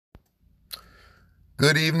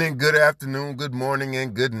Good evening, good afternoon, good morning,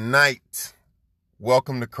 and good night.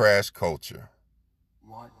 Welcome to Crash Culture.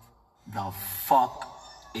 What the fuck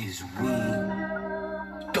is we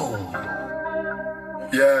doing?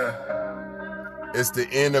 Yeah. It's the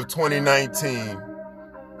end of 2019.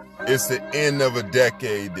 It's the end of a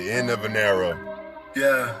decade, the end of an era.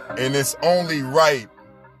 Yeah. And it's only right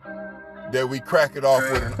that we crack it off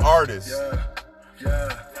with an artist. Yeah.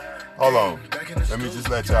 Hold on. Let me just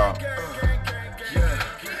let y'all.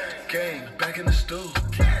 Back in the stool.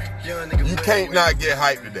 You can't not get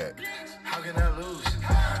hyped to that. How can I lose?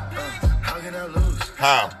 How can I lose?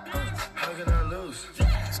 How? How can I lose?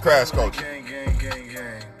 It's Crash Culture. Gang.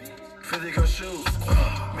 50 go shoot.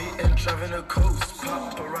 Me and driving a coast.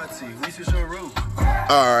 Paparazzi, we see your roof.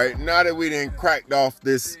 All right, now that we done cracked off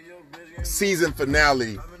this season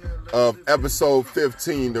finale of episode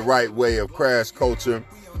 15, The Right Way of Crash Culture,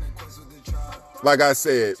 like I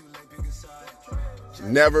said,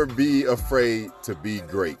 never be afraid to be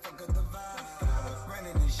great.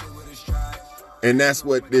 And that's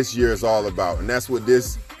what this year is all about. And that's what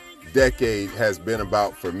this decade has been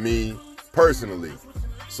about for me personally.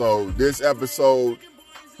 So this episode,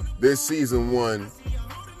 this season 1,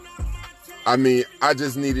 I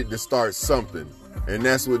just needed to start something. And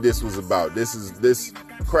that's what this was about. This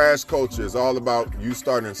Crash Culture is all about you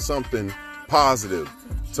starting something positive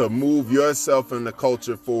to move yourself and the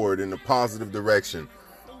culture forward in a positive direction.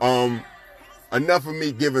 Enough of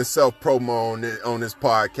me giving self-promo on this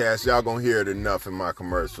podcast. Y'all gonna hear it enough in my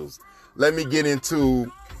commercials. Let me get into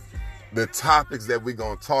the topics that we're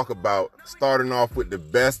gonna talk about, starting off with the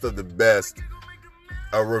best of the best,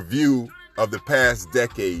 a review of the past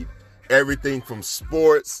decade. Everything from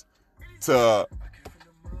sports to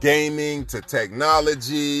gaming to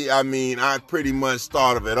technology. I pretty much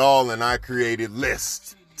thought of it all, and I created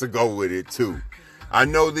lists to go with it too. I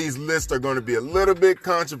know these lists are going to be a little bit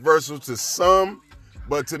controversial to some,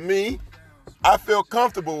 but to me, I feel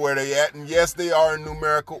comfortable where they at, and yes, they are in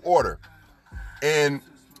numerical order. And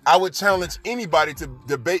I would challenge anybody to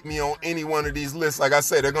debate me on any one of these lists. Like I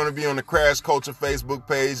said, they're going to be on the Crash Culture Facebook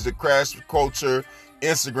page, the Crash Culture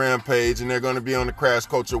Instagram page, and they're going to be on the Crash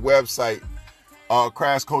Culture website,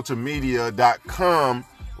 crashculturemedia.com,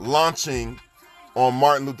 launching on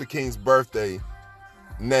Martin Luther King's birthday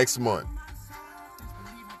next month.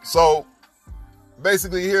 So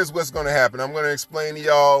basically, here's what's going to happen. I'm going to explain to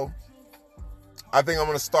y'all. I think I'm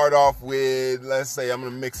going to start off with, let's say I'm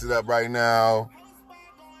going to mix it up right now.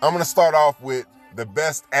 I'm going to start off with the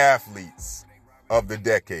best athletes of the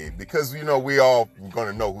decade, because we all going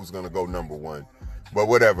to know who's going to go number one. But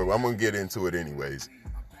whatever, I'm going to get into it anyways.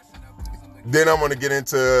 Then I'm going to get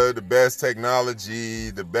into the best technology,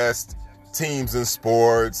 the best teams in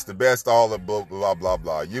sports, the best all of blah, blah, blah,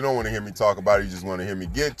 blah. You don't want to hear me talk about it. You just want to hear me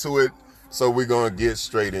get to it. So we're going to get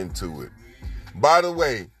straight into it. By the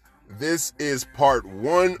way, this is part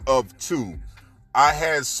 1 of 2. I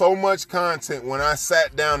had so much content when I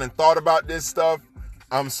sat down and thought about this stuff.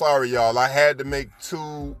 I'm sorry, y'all. I had to make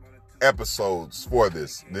 2 episodes for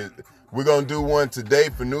this. We're going to do one today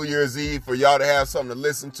for New Year's Eve for y'all to have something to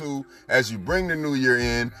listen to as you bring the new year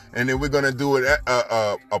in. And then we're going to do it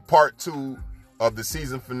a part 2 of the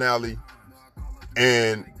season finale.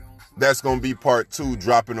 And that's going to be part 2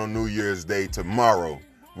 dropping on New Year's Day tomorrow,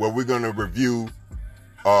 where we're going to review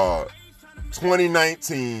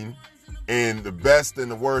 2019 and the best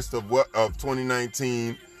and the worst of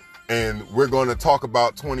 2019. And we're going to talk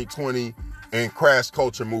about 2020 and Crash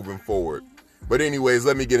Culture moving forward. But anyways,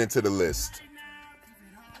 let me get into the list.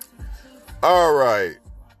 All right.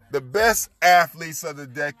 The best athletes of the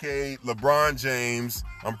decade, LeBron James.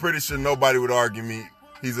 I'm pretty sure nobody would argue me.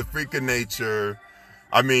 He's a freak of nature.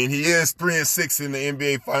 He is 3-6 in the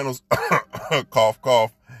NBA Finals. Cough,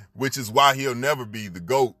 cough. Which is why he'll never be the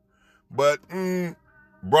GOAT. But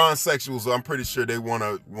bronze sexuals, I'm pretty sure they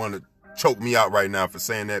want to choke me out right now for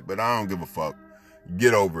saying that. But I don't give a fuck.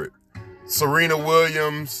 Get over it. Serena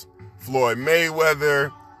Williams, Floyd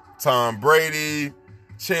Mayweather, Tom Brady,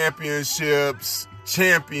 championships,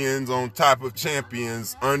 champions on top of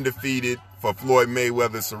champions, undefeated for Floyd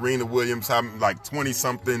Mayweather. Serena Williams having like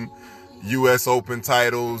 20-something U.S. Open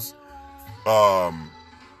titles. Tom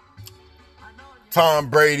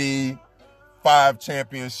Brady, 5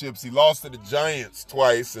 championships. He lost to the Giants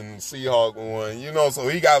twice and Seahawks won. So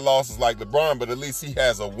he got losses like LeBron, but at least he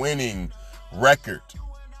has a winning record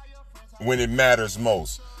when it matters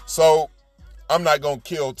most. So I'm not going to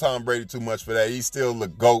kill Tom Brady too much for that. He's still the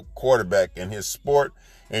GOAT quarterback in his sport.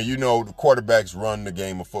 And the quarterbacks run the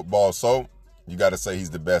game of football. So you got to say he's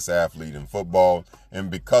the best athlete in football.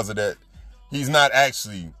 And because of that, he's not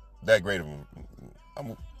actually that great of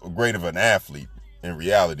an athlete. in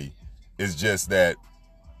reality. It's just that,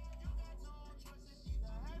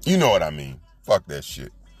 you know what I mean. Fuck that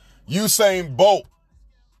shit. Usain Bolt.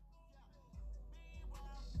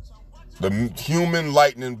 The human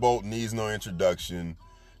lightning bolt needs no introduction.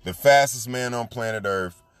 The fastest man on planet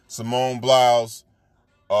Earth. Simone Biles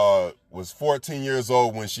was 14 years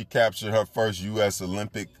old when she captured her first U.S.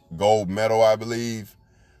 Olympic gold medal, I believe.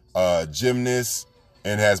 Gymnast,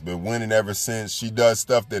 and has been winning ever since. She does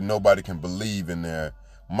stuff that nobody can believe in there.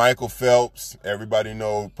 Michael Phelps, everybody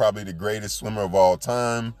know, probably the greatest swimmer of all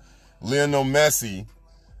time. Lionel Messi.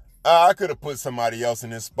 I could have put somebody else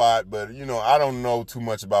in this spot, but, you know, I don't know too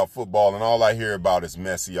much about football, and all I hear about is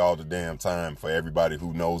Messi all the damn time for everybody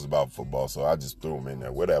who knows about football, so I just threw him in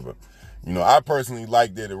there, whatever. You know, I personally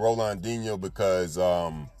liked it at Ronaldinho because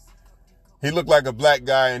he looked like a black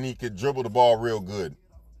guy and he could dribble the ball real good.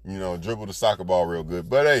 You know, dribble the soccer ball real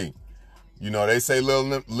good. But, hey, you know, they say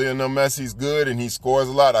Lionel Messi's good and he scores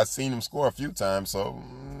a lot. I've seen him score a few times, so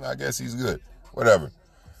I guess he's good. Whatever.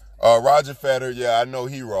 Roger Federer, yeah, I know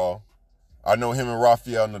he raw. I know him and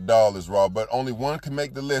Rafael Nadal is raw, but only one can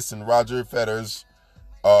make the list, and Roger Federer's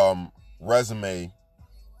resume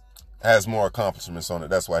has more accomplishments on it.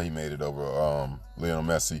 That's why he made it over Lionel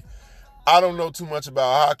Messi. I don't know too much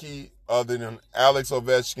about hockey other than Alex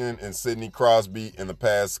Ovechkin and Sidney Crosby in the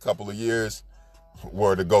past couple of years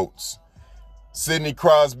were the GOATs. Sidney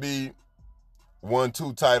Crosby won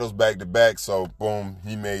 2 titles back-to-back, so boom,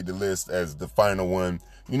 he made the list as the final one.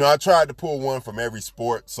 You know, I tried to pull one from every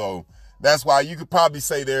sport, so that's why you could probably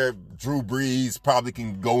say there Drew Brees probably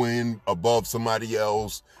can go in above somebody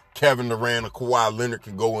else. Kevin Durant or Kawhi Leonard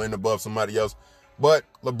can go in above somebody else. But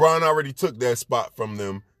LeBron already took that spot from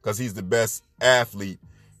them because he's the best athlete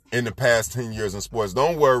in the past 10 years in sports.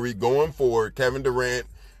 Don't worry, going forward, Kevin Durant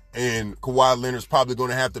and Kawhi Leonard's probably going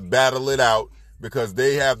to have to battle it out because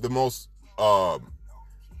they have the most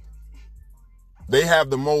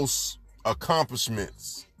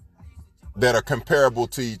accomplishments that are comparable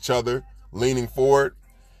to each other leaning forward.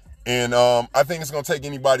 And I think it's going to take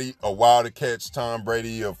anybody a while to catch Tom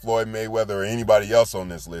Brady or Floyd Mayweather or anybody else on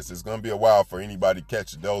this list. It's going to be a while for anybody to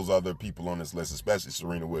catch those other people on this list, especially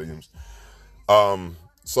Serena Williams.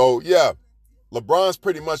 So, yeah, LeBron's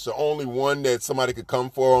pretty much the only one that somebody could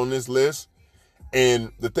come for on this list.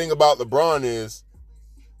 And the thing about LeBron is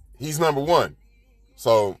he's number one.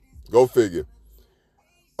 So, go figure.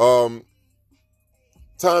 Time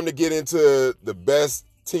to get into the best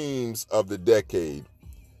teams of the decade.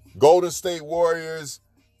 Golden State Warriors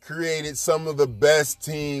created some of the best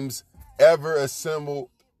teams ever assembled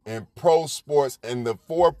in pro sports in the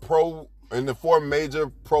four major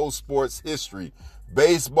pro sports history.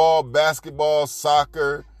 Baseball, basketball,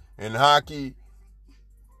 soccer, and hockey.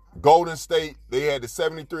 Golden State, they had the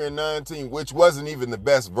 73-9 which wasn't even the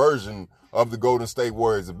best version of the Golden State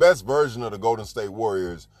Warriors. The best version of the Golden State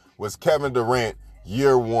Warriors was Kevin Durant,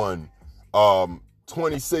 year one.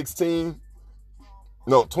 2016,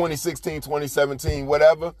 2017,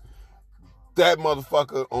 whatever. That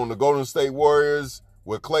motherfucker on the Golden State Warriors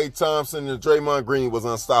with Klay Thompson and Draymond Green was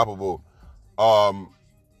unstoppable. And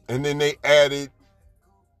then they added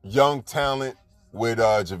young talent with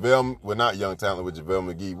not young talent with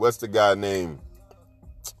JaVale McGee. What's the guy name?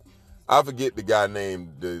 I forget the guy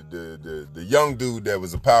name. The young dude that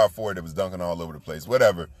was a power forward that was dunking all over the place.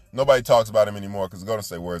 Whatever. Nobody talks about him anymore because the Golden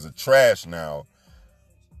State Warriors are trash now.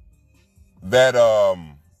 That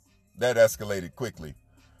escalated quickly.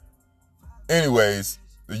 Anyways,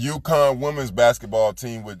 the UConn women's basketball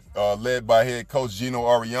team led by head coach Gino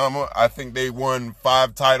Auriemma, I think they won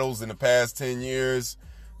 5 titles in the past 10 years.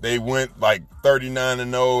 They went like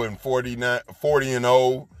 39-0 and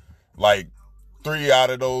 40-0. Like 3 out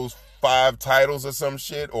of those 5 titles or some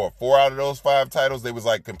shit, or 4 out of those 5 titles, they was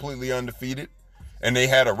like completely undefeated. And they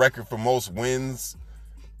had a record for most wins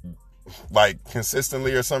like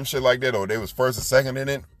consistently or some shit like that, or they was first or second in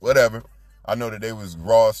it, whatever. I know that they was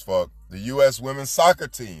raw as fuck. The U.S. women's soccer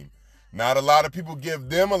team. Not a lot of people give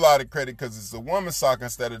them a lot of credit because it's the women's soccer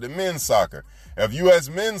instead of the men's soccer. If U.S.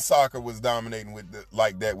 men's soccer was dominating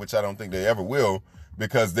like that, which I don't think they ever will,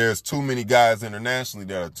 because there's too many guys internationally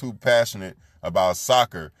that are too passionate about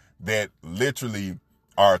soccer that literally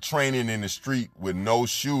are training in the street with no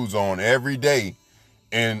shoes on every day.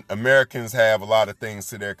 And Americans have a lot of things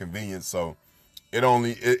to their convenience, so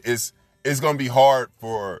it's going to be hard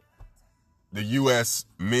for the U.S.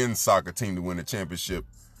 men's soccer team to win the championship,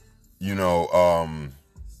 you know,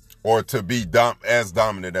 or to be as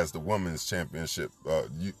dominant as the women's championship,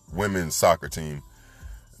 women's soccer team.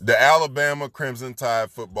 The Alabama Crimson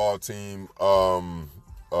Tide football team,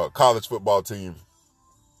 college football team,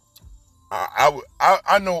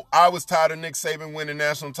 I know I was tired of Nick Saban winning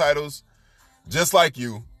national titles, just like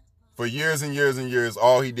you, for years and years and years.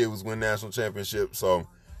 All he did was win national championships. So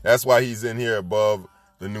that's why he's in here above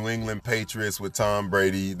the New England Patriots with Tom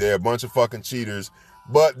Brady. They're a bunch of fucking cheaters,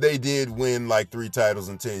 but they did win like 3 titles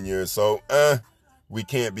in 10 years. So, we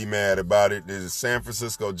can't be mad about it. There's the San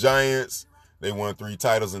Francisco Giants. They won 3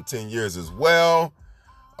 titles in 10 years as well.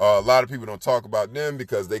 A lot of people don't talk about them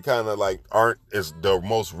because they kind of like aren't as the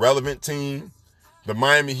most relevant team. The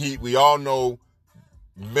Miami Heat, we all know,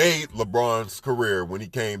 made LeBron's career when he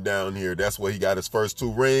came down here. That's where he got his first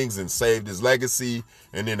 2 rings and saved his legacy,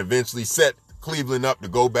 and then eventually set Cleveland up to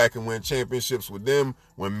go back and win championships with them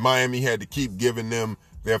when Miami had to keep giving them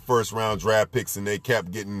their first round draft picks, and they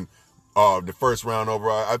kept getting the first round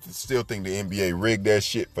overall. I still think the NBA rigged that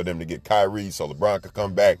shit for them to get Kyrie so LeBron could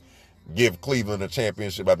come back, give Cleveland a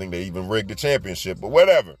championship. I think they even rigged the championship, but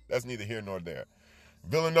whatever. That's neither here nor there.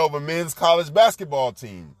 Villanova men's college basketball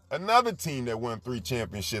team, another team that won 3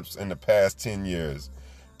 championships in the past 10 years.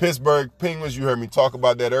 Pittsburgh Penguins, you heard me talk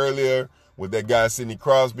about that earlier with that guy Sidney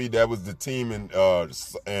Crosby. That was the team in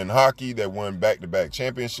hockey that won back-to-back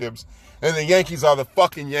championships. And the Yankees are the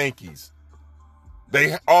fucking Yankees.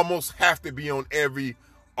 They almost have to be on every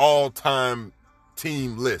all-time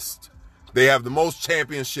team list. They have the most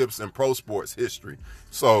championships in pro sports history.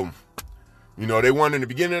 So, you know, they won in the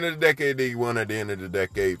beginning of the decade. They won at the end of the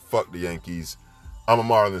decade. Fuck the Yankees. I'm a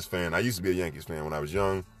Marlins fan. I used to be a Yankees fan when I was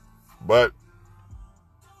young. But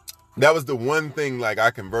that was the one thing, like,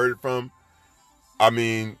 I converted from. I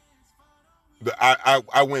mean,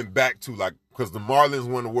 I went back to, like, because the Marlins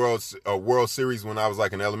won the World Series when I was,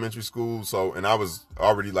 like, in elementary school. So, and I was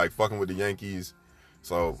already, like, fucking with the Yankees.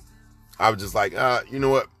 So, I was just like, you know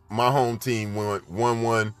what? My home team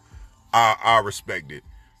won. I respect it.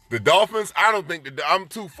 The Dolphins, I don't think I'm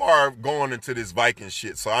too far going into this Viking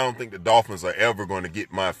shit, so I don't think the Dolphins are ever going to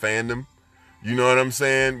get my fandom. You know what I'm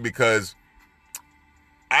saying? Because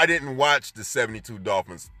I didn't watch the 72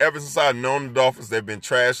 Dolphins. Ever since I've known the Dolphins, they've been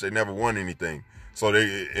trash. They never won anything. So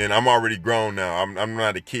and I'm already grown now. I'm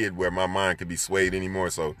not a kid where my mind can be swayed anymore.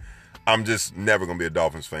 So I'm just never going to be a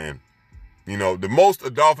Dolphins fan. You know, the most a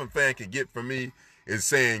Dolphin fan can get from me is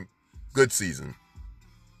saying good season.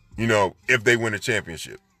 You know, if they win a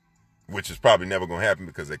championship, which is probably never going to happen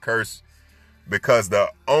because they curse. Because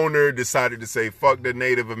the owner decided to say, fuck the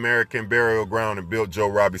Native American burial ground and built Joe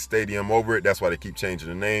Robbie Stadium over it. That's why they keep changing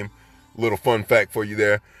the name. Little fun fact for you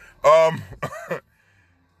there.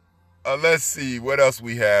 Let's see what else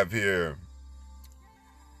we have here.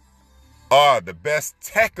 The best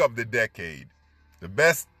tech of the decade. The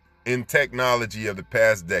best in technology of the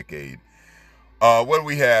past decade. What do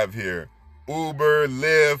we have here? Uber,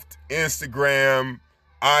 Lyft, Instagram,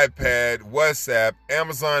 iPad, WhatsApp,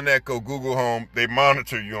 Amazon Echo, Google Home. They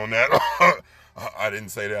monitor you on that. I didn't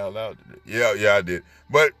say that out loud. Yeah, I did.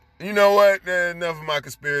 But you know what? Enough of my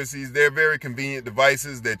conspiracies. They're very convenient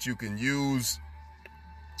devices that you can use,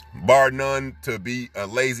 bar none, to be a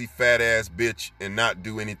lazy fat ass bitch and not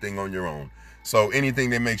do anything on your own. So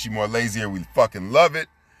anything that makes you more lazier, we fucking love it.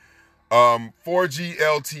 4G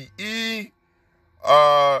LTE.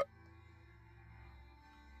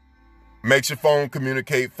 Makes your phone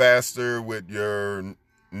communicate faster with your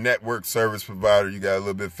network service provider. You got a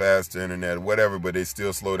little bit faster internet or whatever, but they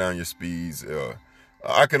still slow down your speeds.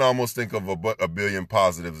 I can almost think of a billion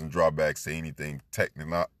positives and drawbacks to anything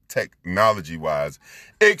technology-wise,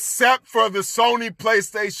 except for the Sony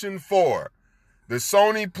PlayStation 4. The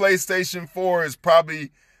Sony PlayStation 4 is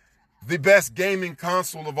probably the best gaming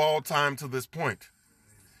console of all time to this point.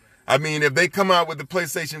 I mean, if they come out with the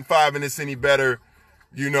PlayStation 5 and it's any better,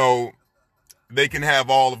 you know, they can have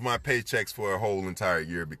all of my paychecks for a whole entire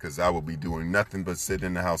year because I will be doing nothing but sitting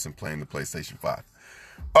in the house and playing the PlayStation 5.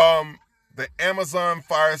 The Amazon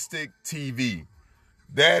Fire Stick TV.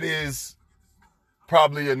 That is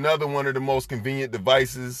probably another one of the most convenient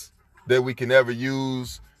devices that we can ever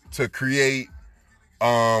use to create,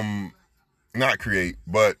 not create,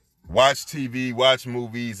 but watch TV, watch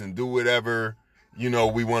movies, and do whatever, you know,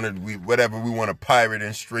 whatever we want to pirate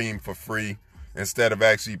and stream for free, instead of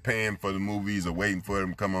actually paying for the movies or waiting for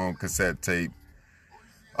them to come on cassette tape.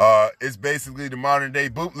 It's basically the modern day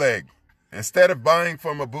bootleg. Instead of buying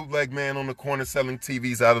from a bootleg man on the corner selling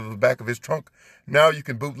TVs out of the back of his trunk, now you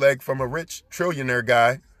can bootleg from a rich trillionaire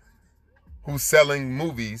guy who's selling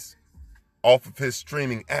movies off of his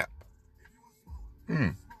streaming app.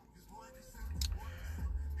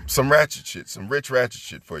 Some ratchet shit, some rich ratchet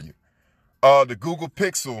shit for you. The Google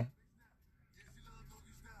Pixel.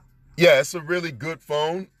 Yeah, it's a really good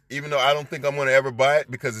phone, even though I don't think I'm going to ever buy it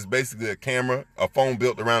because it's basically a phone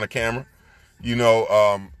built around a camera. You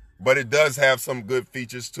know, But it does have some good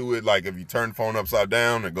features to it. Like if you turn the phone upside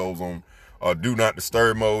down, it goes on do not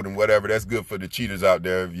disturb mode and whatever. That's good for the cheaters out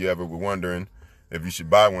there if you ever were wondering if you should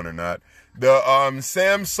buy one or not. The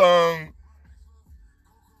Samsung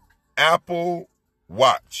Apple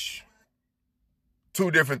Watch. Two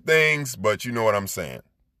different things, but you know what I'm saying.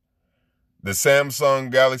 The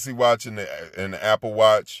Samsung Galaxy Watch and the Apple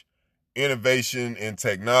Watch. Innovation in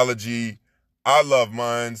technology. I love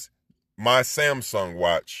my Samsung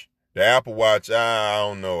watch. The Apple Watch, I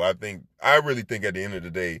don't know. I really think at the end of the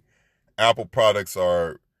day, Apple products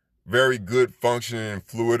are very good functioning and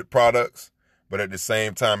fluid products, but at the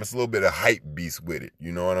same time, it's a little bit of hype beast with it.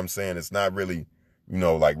 You know what I'm saying? It's not really,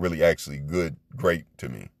 like really actually great to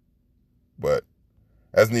me. But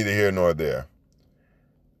that's neither here nor there.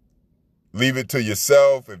 Leave it to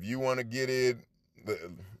yourself. If you want to get it,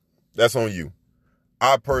 that's on you.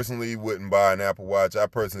 I personally wouldn't buy an Apple Watch. I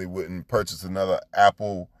personally wouldn't purchase another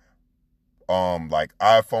Apple, like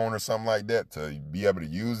iPhone or something like that to be able to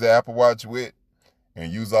use the Apple Watch with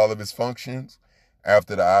and use all of its functions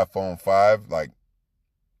after the iPhone 5.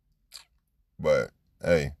 But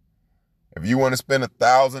hey, if you want to spend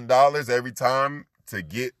 $1,000 every time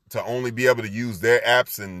to only be able to use their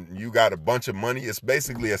apps and you got a bunch of money, it's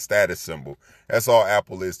basically a status symbol. That's all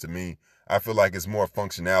Apple is to me. I feel like it's more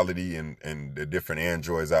functionality and the different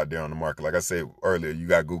Androids out there on the market. Like I said earlier, you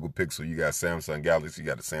got Google Pixel, you got Samsung Galaxy, you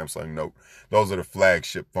got the Samsung Note. Those are the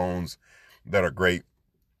flagship phones that are great.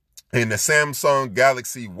 And the Samsung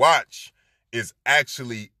Galaxy Watch is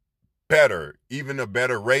actually better, even a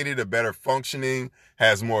better rated, a better functioning,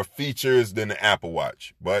 has more features than the Apple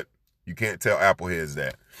Watch. But you can't tell Apple heads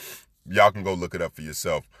that. Y'all can go look it up for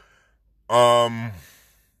yourself.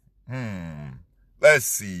 Let's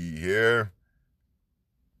see here.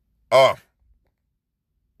 Oh,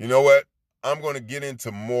 you know what? I'm going to get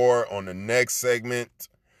into more on the next segment.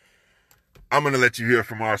 I'm going to let you hear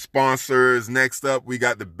from our sponsors. Next up, we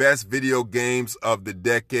got the best video games of the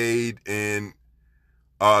decade and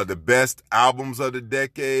the best albums of the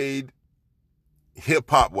decade,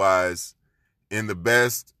 hip-hop wise, and the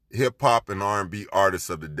best hip-hop and R&B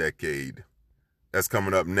artists of the decade. That's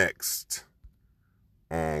coming up next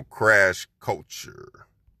on Crash Culture.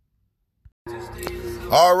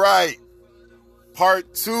 All right.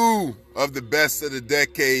 Part 2 of the best of the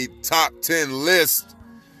decade top 10 list.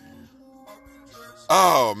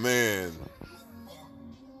 Oh, man.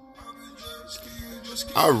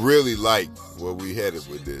 I really like where we headed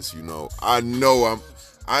with this, I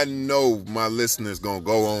know my listeners gonna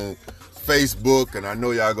go on Facebook, and I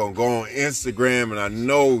know y'all gonna go on Instagram, and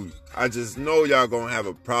I just know y'all gonna have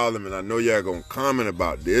a problem, and I know y'all gonna comment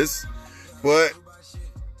about this, but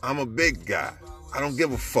I'm a big guy. I don't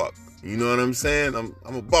give a fuck. You know what I'm saying?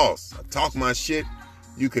 I'm a boss. I talk my shit.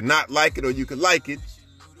 You can not like it or you can like it.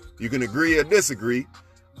 You can agree or disagree.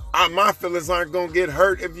 My feelings aren't gonna get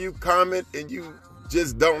hurt if you comment and you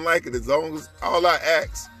just don't like it. As long as all I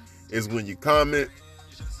ask is when you comment,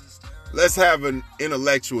 let's have an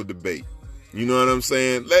intellectual debate. You know what I'm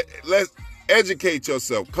saying? Let's educate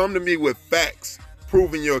yourself. Come to me with facts,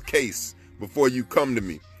 proving your case before you come to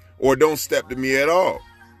me. Or don't step to me at all.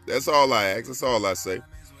 That's all I ask. That's all I say.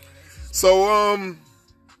 So,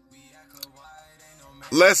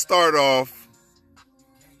 let's start off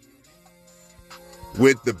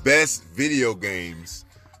with the best video games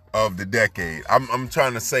of the decade. I'm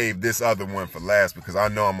trying to save this other one for last because I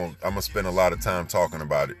know I'm gonna spend a lot of time talking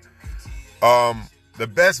about it. The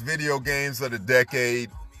best video games of the decade,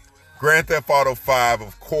 Grand Theft Auto 5,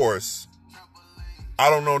 of course. I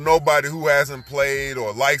don't know nobody who hasn't played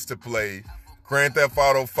or likes to play Grand Theft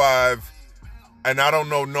Auto 5, and I don't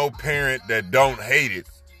know no parent that don't hate it.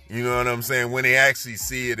 You know what I'm saying? When they actually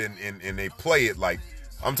see it and they play it, like,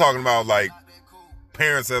 I'm talking about like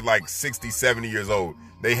parents that like 60, 70 years old.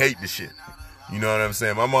 They hate the shit. You know what I'm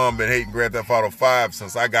saying? My mom been hating Grand Theft Auto 5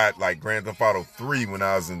 since I got like Grand Theft Auto 3 when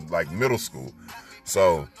I was in like middle school.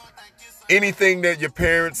 So anything that your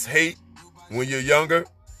parents hate when you're younger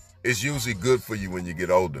is usually good for you when you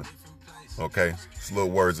get older. Okay? It's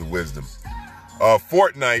little words of wisdom.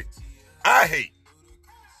 Fortnite, I hate.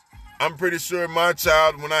 I'm pretty sure my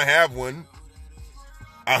child, when I have one,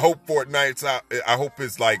 I hope Fortnite's out. I hope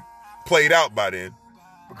it's like played out by then.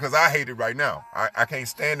 Because I hate it right now. I can't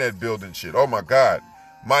stand that building shit. Oh my God.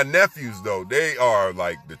 My nephews though, they are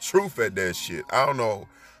like the truth at that shit. I don't know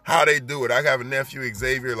how they do it. I have a nephew,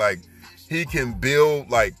 Xavier, like he can build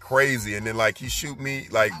like crazy. And then like he shoot me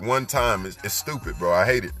like one time. It's stupid, bro. I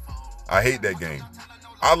hate it. I hate that game.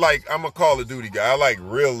 I'm a Call of Duty guy. I like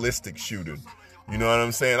realistic shooting. You know what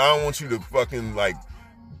I'm saying? I don't want you to fucking like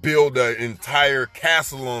build an entire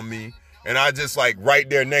castle on me and I just like right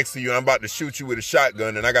there next to you, I'm about to shoot you with a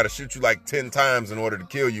shotgun, and I got to shoot you like 10 times in order to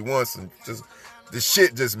kill you once, and just the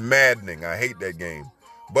shit just maddening. I hate that game,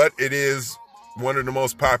 but it is one of the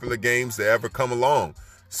most popular games to ever come along,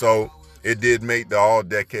 so it did make the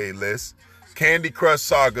all-decade list. Candy Crush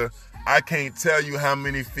Saga, I can't tell you how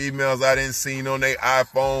many females I didn't seen on their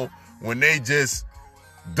iPhone when they just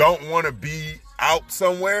don't want to be out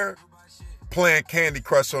somewhere playing Candy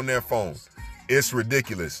Crush on their phone. It's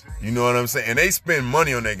ridiculous. You know what I'm saying? And they spend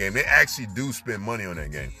money on that game. They actually do spend money on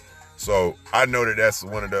that game. So I know that that's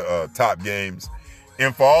one of the top games.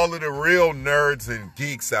 And for all of the real nerds and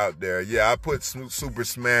geeks out there, yeah, I put Super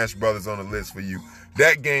Smash Brothers on the list for you.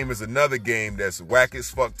 That game is another game that's whack as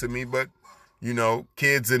fuck to me, but, you know,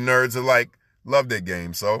 kids and nerds alike love that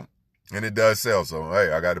game. So, and it does sell. So,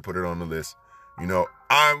 hey, I got to put it on the list. You know,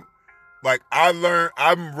 I'm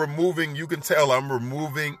removing, you can tell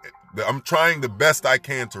I'm trying the best I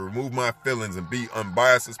can to remove my feelings and be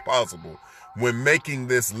unbiased as possible when making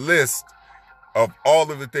this list of all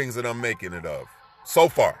of the things that I'm making it of. So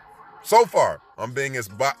far, I'm being as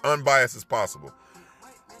unbiased as possible.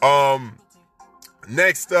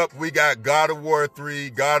 Next up, we got God of War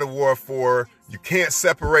 3, God of War 4. You can't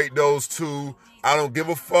separate those two. I don't give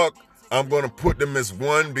a fuck. I'm going to put them as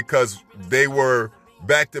one because they were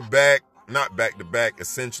back-to-back, not back-to-back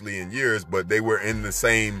essentially in years, but they were in the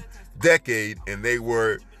same decade, and they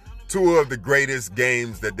were two of the greatest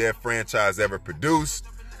games that their franchise ever produced.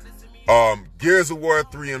 Gears of War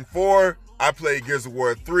 3 and 4. I played Gears of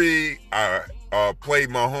War 3. I played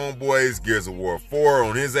my homeboy's Gears of War 4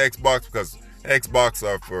 on his Xbox because Xbox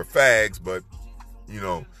are for fags, but, you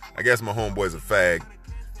know, I guess my homeboy's a fag.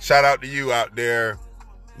 Shout out to you out there,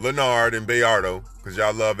 Leonard and Bayardo, because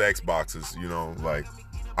y'all love Xboxes, you know, like,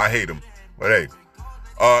 I hate them. But hey,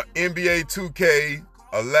 NBA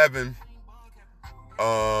 2K11,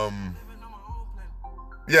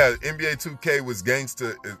 yeah, NBA 2K was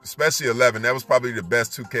gangster, especially 11. That was probably the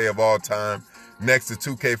best 2K of all time, next to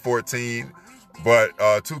 2K14. But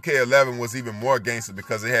 2K11 was even more gangster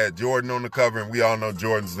because it had Jordan on the cover, and we all know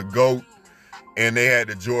Jordan's the GOAT. And they had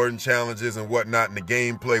the Jordan challenges and whatnot, and the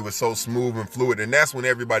gameplay was so smooth and fluid. And that's when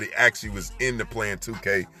everybody actually was into playing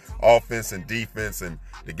 2K, offense and defense. And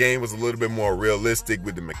the game was a little bit more realistic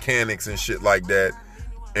with the mechanics and shit like that.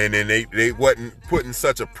 And then they wasn't putting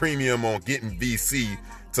such a premium on getting VC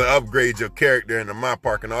to upgrade your character into My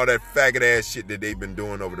Park and all that faggot ass shit that they've been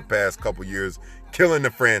doing over the past couple years, killing the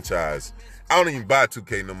franchise. I don't even buy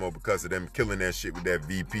 2K no more because of them killing that shit with that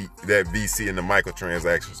VC and the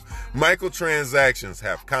microtransactions. Microtransactions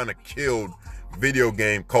have kind of killed video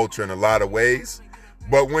game culture in a lot of ways,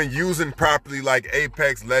 but when using properly like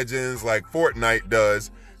Apex Legends, like Fortnite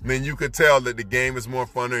does, then you could tell that the game is more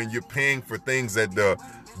funner and you're paying for things that the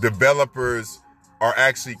developers are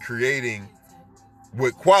actually creating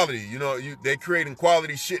with quality. You know, they're creating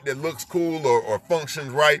quality shit that looks cool or functions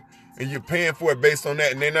right, and you're paying for it based on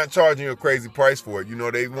that, and they're not charging you a crazy price for it. You know,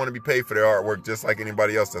 they want to be paid for their artwork just like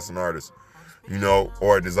anybody else that's an artist, you know,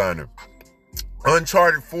 or a designer.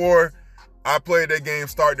 Uncharted 4, I played that game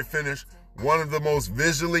start to finish. One of the most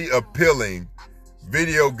visually appealing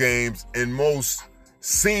video games and most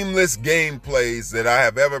seamless gameplays that I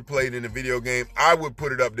have ever played in a video game. I would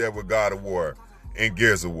put it up there with God of War and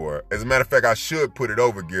Gears of War. As a matter of fact, I should put it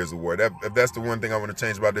over Gears of War. If that's the one thing I want to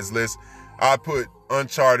change about this list, I put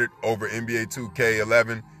Uncharted over NBA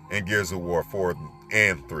 2K11 and Gears of War 4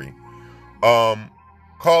 and 3.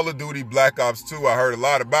 Call of Duty Black Ops 2, I heard a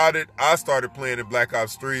lot about it. I started playing in Black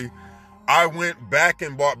Ops 3. I went back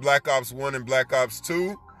and bought Black Ops 1 and Black Ops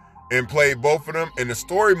 2 and played both of them. And the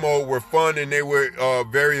story mode were fun and they were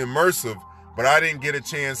very immersive, but I didn't get a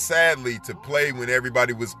chance, sadly, to play when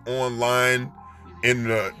everybody was online in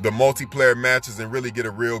the multiplayer matches and really get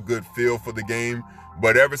a real good feel for the game.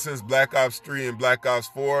 But ever since Black Ops 3 and Black Ops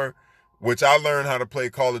 4, which I learned how to play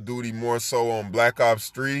Call of Duty more so on Black Ops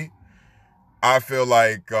 3, I feel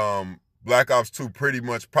like Black Ops 2 pretty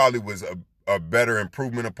much probably was a better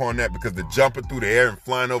improvement upon that, because the jumping through the air and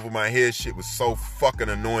flying over my head shit was so fucking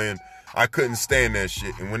annoying. I couldn't stand that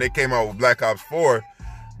shit. And when they came out with Black Ops 4,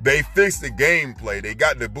 they fixed the gameplay. They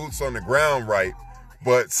got the boots on the ground right.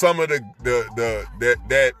 But some of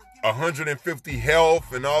that 150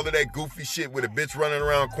 health and all of that goofy shit with a bitch running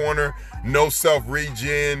around corner, no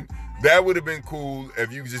self-regen, that would have been cool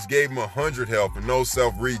if you just gave him 100 health and no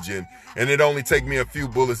self-regen, and it only take me a few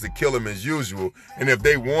bullets to kill him as usual. And if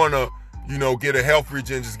they want to, you know, get a health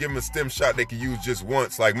regen, just give him a stim shot they can use just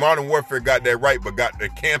once. Like Modern Warfare got that right, but got the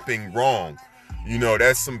camping wrong. You know,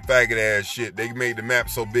 that's some faggot ass shit. They made the map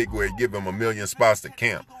so big where it give them 1 million spots to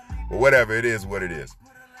camp. But whatever, it is what it is.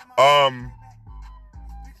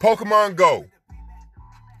 Pokemon Go.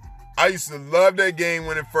 I used to love that game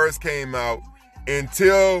when it first came out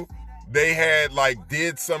until they had like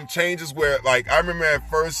did some changes where like I remember at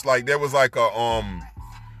first like there was like a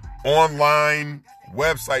online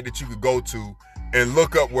website that you could go to and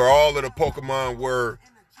look up where all of the Pokemon were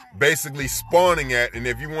basically spawning at, and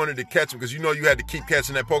if you wanted to catch them, because you know you had to keep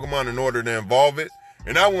catching that Pokemon in order to evolve it,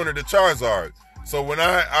 and I wanted the Charizard. So when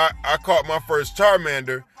I caught my first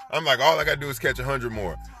Charmander, I'm like, all I gotta do is catch 100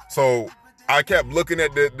 more. So I kept looking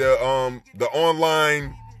at the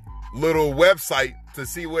online little website to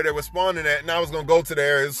see where they were spawning at, and I was gonna go to the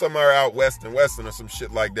area somewhere out west and western or some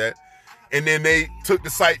shit like that. And then they took the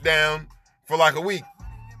site down for like a week.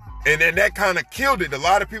 And then that kind of killed it. A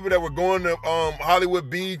lot of people that were going to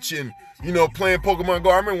Hollywood Beach and, you know, playing Pokemon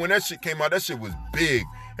Go. I remember when that shit came out, that shit was big.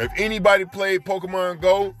 If anybody played Pokemon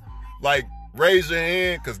Go, like, raise your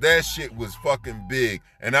hand, because that shit was fucking big.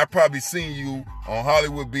 And I probably seen you on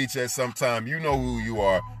Hollywood Beach at some time. You know who you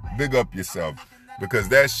are. Big up yourself. Because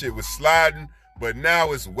that shit was sliding, but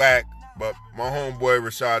now it's whack. But my homeboy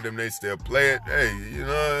Rashad, them, they still play it. Hey, you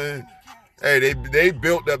know, hey, they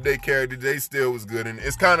built up their character. They still was good. And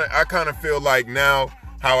it's I kind of feel like now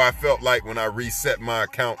how I felt like when I reset my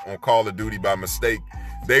account on Call of Duty by mistake.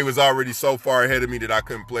 They was already so far ahead of me that I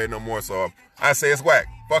couldn't play it no more. So I say it's whack.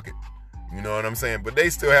 Fuck it. You know what I'm saying? But they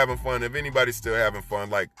still having fun. If anybody's still having fun,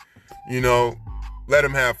 like, you know, let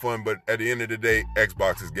them have fun. But at the end of the day,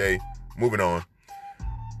 Xbox is gay. Moving on.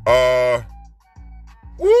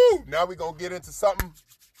 Woo! Now we gonna get into something.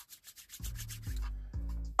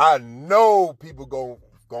 I know people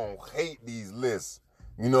gonna hate these lists.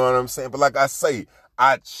 You know what I'm saying? But like I say,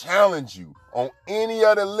 I challenge you on any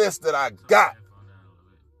other list that I got.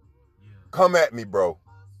 Come at me, bro.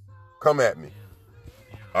 Come at me.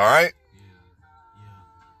 All right?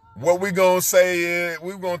 What we gonna say is,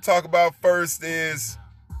 we're gonna talk about first is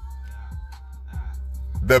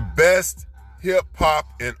the best hip-hop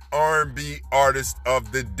and R&B artists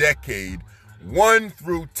of the decade, 1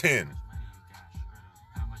 through 10.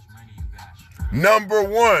 Number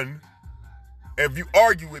 1, if you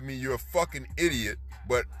argue with me, you're a fucking idiot,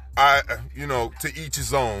 but you know, to each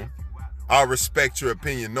his own. I respect your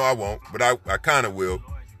opinion. No, I won't, but I kind of will,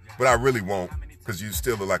 but I really won't, because you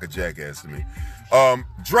still look like a jackass to me.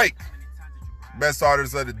 Drake, best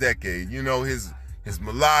artist of the decade. You know, his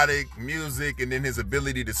melodic music and then his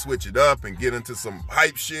ability to switch it up and get into some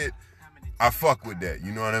hype shit. I fuck with that.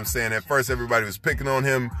 You know what I'm saying? At first, everybody was picking on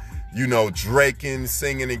him, you know, draking,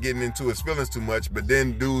 singing, and getting into his feelings too much. But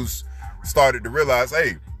then dudes started to realize,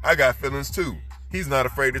 hey, I got feelings too. He's not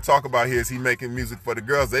afraid to talk about his. He making music for the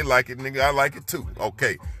girls. They like it, nigga. I like it too.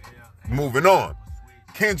 Okay, moving on.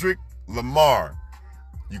 Kendrick Lamar.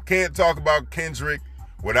 You can't talk about Kendrick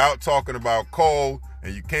without talking about Cole,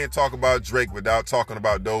 and you can't talk about Drake without talking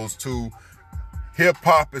about those two.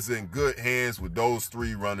 Hip-hop is in good hands with those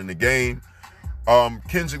three running the game.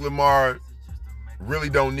 Kendrick Lamar really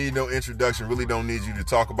don't need no introduction, really don't need you to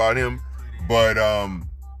talk about him. But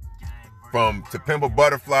from To Pimp a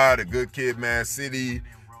Butterfly to Good Kid, Mad City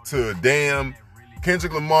to Damn,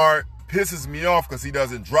 Kendrick Lamar pisses me off because he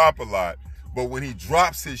doesn't drop a lot. But when he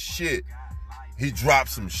drops his shit, he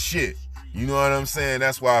drops some shit. You know what I'm saying?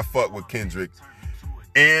 That's why I fuck with Kendrick.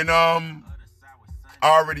 And I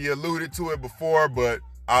already alluded to it before, but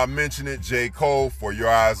I'll mention it. J. Cole, For Your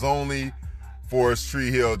Eyes Only, Forest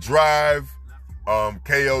Tree Hill Drive,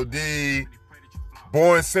 KOD,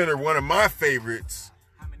 Born Center, one of my favorites.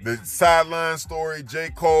 The Sideline Story, J.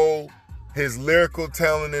 Cole, his lyrical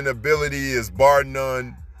talent and ability is bar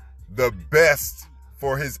none the best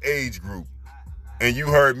for his age group. And you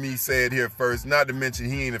heard me say it here first, not to mention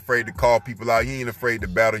he ain't afraid to call people out. He ain't afraid to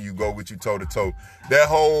battle you, go with you toe to toe. That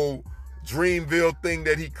whole Dreamville thing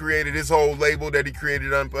that he created, his whole label that he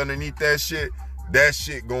created underneath that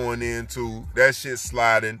shit going into, that shit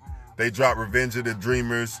sliding. They dropped Revenge of the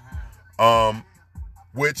Dreamers,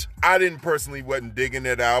 which I wasn't digging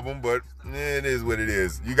that album, but it is what it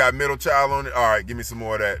is. You got Middle Child on it? All right, give me some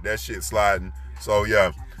more of that. That shit sliding. So,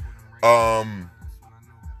 yeah.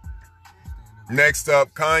 Next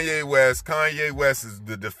up, Kanye West. Kanye West is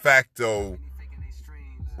the de facto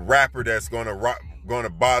rapper that's gonna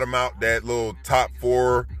bottom out that little top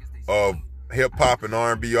 4 of hip-hop and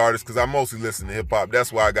R&B artists, because I mostly listen to hip-hop.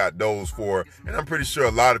 That's why I got those 4. And I'm pretty sure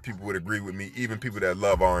a lot of people would agree with me, even people that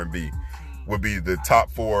love R&B, would be the top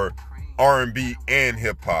 4 R&B and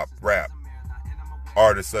hip-hop rap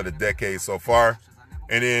artists of the decade so far.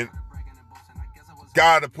 And then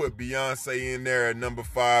gotta put Beyonce in there at number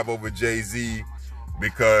 5 over Jay-Z,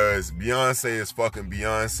 because Beyonce is fucking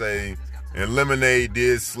Beyonce. And Lemonade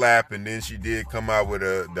did slap, and then she did come out with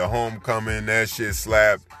the Homecoming. That shit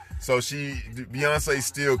slapped. So Beyonce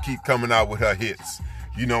still keep coming out with her hits.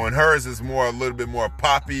 You know, and hers is a little bit more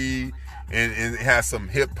poppy, and it has some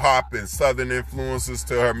hip hop and southern influences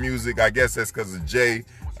to her music. I guess that's because of Jay,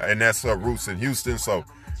 and that's her roots in Houston. So,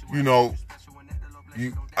 you know,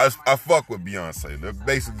 I fuck with Beyonce. That's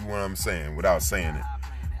basically what I'm saying without saying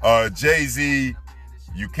it. Jay-Z,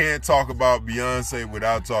 you can't talk about Beyonce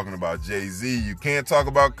without talking about Jay-Z. You can't talk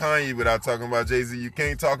about Kanye without talking about Jay-Z. You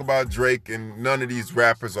can't talk about Drake and none of these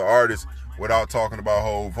rappers or artists without talking about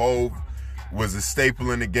Hov. Hov was a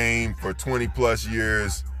staple in the game for 20 plus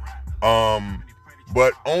years.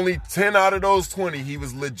 But only 10 out of those 20, he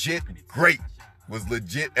was legit great, was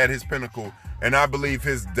legit at his pinnacle. And I believe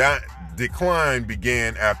his decline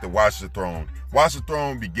began after Watch the Throne. Watch the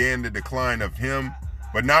Throne began the decline of him,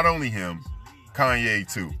 but not only him,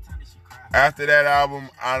 Kanye too. After that album,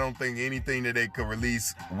 I don't think anything that they could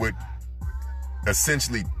release would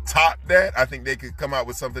essentially top that. I think they could come out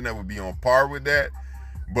with something that would be on par with that.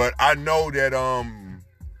 But I know that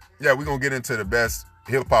we're gonna get into the best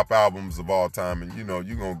hip hop albums of all time, and you know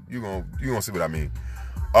you're gonna see what I mean.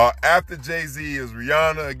 After Jay-Z is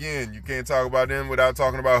Rihanna. Again, you can't talk about them without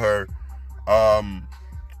talking about her.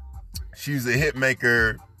 She's a hit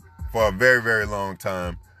maker for a very, very long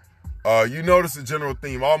time. You notice a general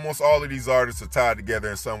theme. Almost all of these artists are tied together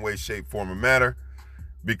in some way, shape, form, or matter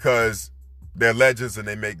because they're legends and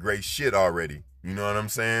they make great shit already. You know what I'm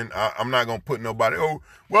saying? I'm not going to put nobody, oh,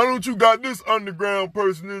 why don't you got this underground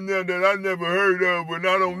person in there that I never heard of and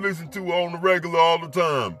I don't listen to on the regular all the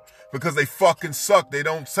time? Because they fucking suck. They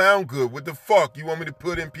don't sound good. What the fuck? You want me to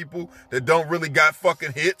put in people that don't really got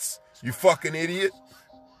fucking hits? You fucking idiot.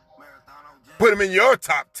 Put them in your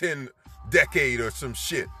top 10 decade or some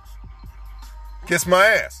shit. Kiss my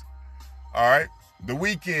ass. All right. The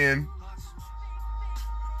Weeknd.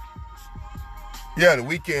 Yeah, The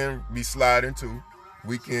Weeknd be sliding too.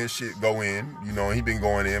 Weeknd shit go in. You know, he been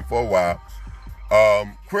going in for a while.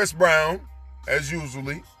 Chris Brown, as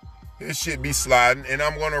usually, his shit be sliding. And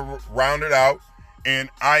I'm going to round it out. And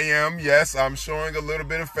I'm showing a little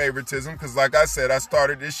bit of favoritism. Because like I said, I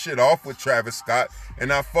started this shit off with Travis Scott.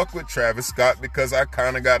 And I fuck with Travis Scott because I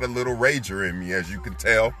kind of got a little rager in me, as you can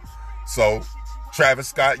tell. So, Travis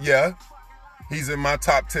Scott, yeah, he's in my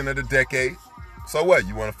top 10 of the decade. So what,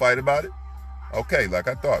 you want to fight about it? Okay, like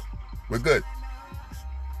I thought. We're good.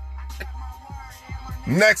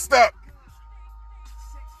 Next up,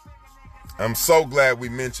 I'm so glad we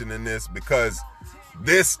mentioning this because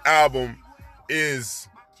this album is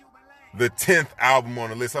the 10th album on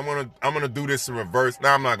the list. I'm gonna do this in reverse. No,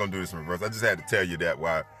 I'm not gonna do this in reverse. I just had to tell you that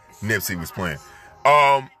while Nipsey was playing.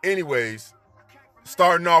 Anyways,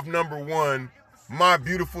 starting off number 1, My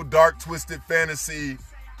Beautiful Dark Twisted Fantasy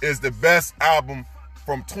is the best album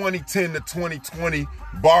from 2010 to 2020,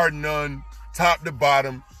 bar none, top to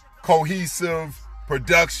bottom, cohesive,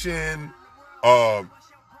 production,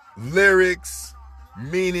 lyrics,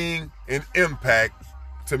 meaning, and impact.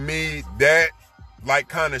 To me, that like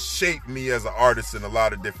kind of shaped me as an artist in a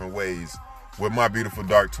lot of different ways with My Beautiful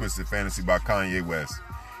Dark Twisted Fantasy by Kanye West.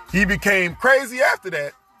 He became crazy after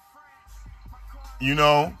that, you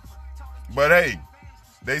know, but hey,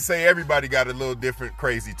 they say everybody got a little different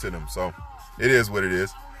crazy to them, so it is what it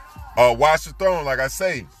is. Watch the Throne, like I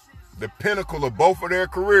say, the pinnacle of both of their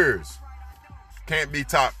careers. Can't be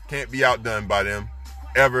topped, can't be outdone by them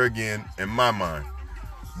ever again in my mind.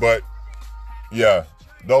 But yeah,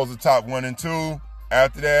 those are top 1 and 2.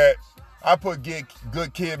 After that, I put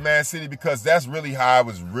Good Kid, Mad City because that's really how I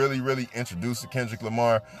was really, really introduced to Kendrick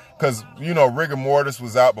Lamar. Because, you know, Rigor Mortis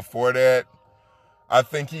was out before that. I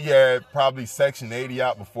think he had probably Section 80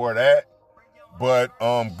 out before that. But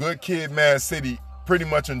Good Kid, Mad City pretty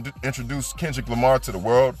much introduced Kendrick Lamar to the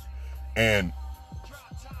world and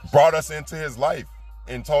brought us into his life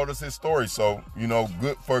and told us his story. So, you know,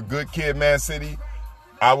 Good Kid, Mad City,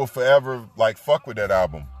 I will forever, like, fuck with that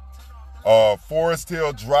album. Forest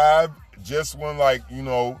Hill Drive, just when, like, you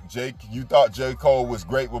know, you thought J. Cole was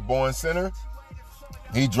great with Born Center,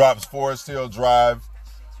 he drops Forest Hill Drive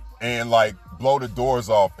and, like, blow the doors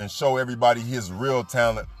off and show everybody his real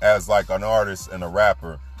talent as, like, an artist and a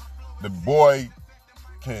rapper. The boy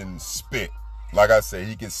can spit. Like I said,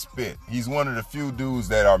 he can spit. He's one of the few dudes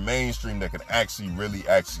that are mainstream that can actually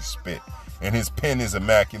spit. And his pen is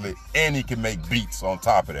immaculate, and he can make beats on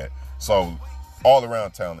top of that. So, all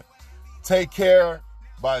around talent. Take Care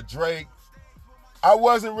by Drake. I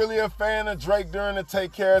wasn't really a fan of Drake during the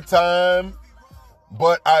Take Care time,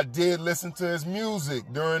 but I did listen to his music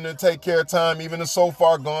during the Take Care time, even the So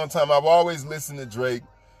Far Gone time. I've always listened to Drake.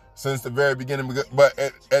 since the very beginning. But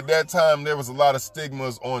at that time, there was a lot of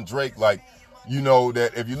stigmas on Drake, like, you know,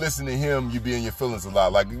 that if you listen to him, you be in your feelings a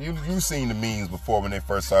lot. Like, you seen the memes before when they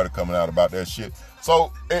first started coming out about that shit.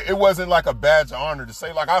 So it wasn't like a badge of honor to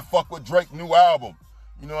say, like, I fuck with Drake's new album.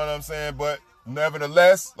 You know what I'm saying? But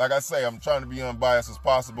nevertheless, like I say, I'm trying to be unbiased as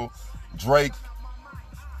possible. Drake,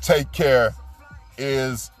 Take Care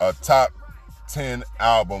is a top 10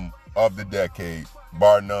 album of the decade,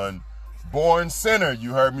 bar none. Born Sinner,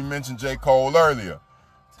 you heard me mention J. Cole earlier.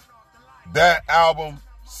 That album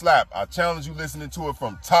slap. I challenge you listening to it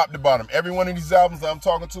from top to bottom. Every one of these albums that I'm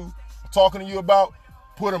talking to you about,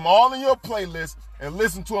 put them all in your playlist and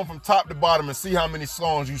listen to them from top to bottom and see how many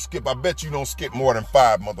songs you skip. I bet you don't skip more than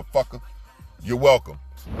 5, motherfucker. You're welcome.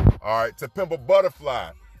 All right, To Pimp a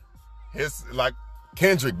Butterfly. His, like,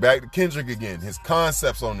 Kendrick, back to Kendrick again. His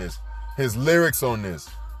concepts on this, his lyrics on this.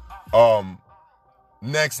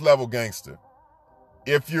 Next Level Gangster.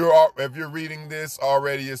 If you're reading this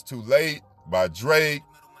already, it's too late. By Drake.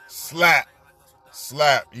 Slap.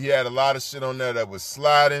 He had a lot of shit on there that was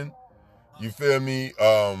sliding. You feel me?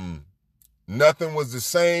 Nothing Was the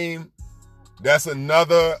Same. That's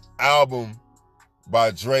another album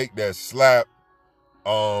by Drake that slapped.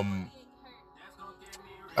 How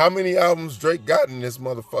many albums Drake got in this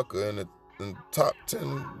motherfucker in the top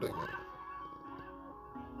 10?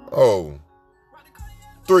 Oh,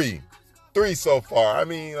 3. 3 so far. I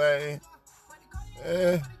mean, like,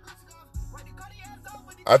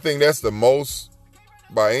 I think that's the most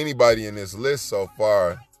by anybody in this list so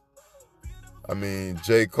far. I mean,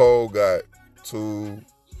 J. Cole got 2.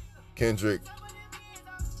 Kendrick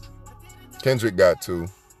got 2.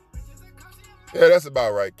 Yeah, that's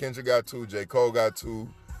about right. Kendrick got 2. J. Cole got 2.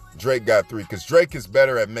 Drake got 3. Because Drake is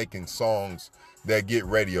better at making songs that get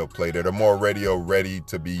radio play, that are more radio ready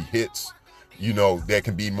to be hits, you know, that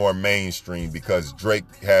can be more mainstream, because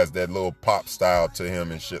Drake has that little pop style to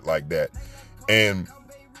him and shit like that. And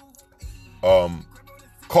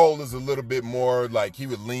Cole is a little bit more, like, he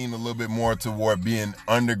would lean a little bit more toward being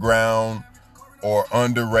underground or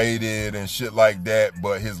underrated and shit like that,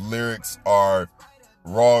 but his lyrics are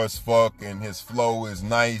raw as fuck and his flow is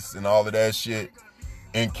nice and all of that shit.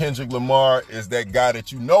 And Kendrick Lamar is that guy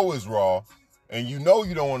that you know is raw and you know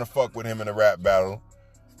you don't want to fuck with him in a rap battle,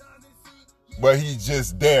 but he's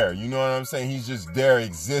just there. You know what I'm saying? He's just there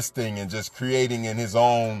existing and just creating in his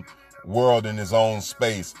own world, in his own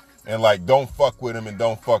space. And, like, don't fuck with him and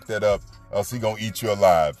don't fuck that up, else he gonna eat you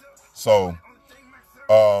alive. So,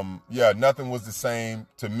 yeah, Nothing Was the Same.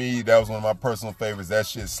 To me, that was one of my personal favorites. That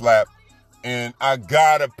shit slapped. And I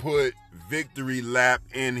gotta put Victory Lap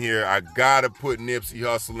in here. I gotta put Nipsey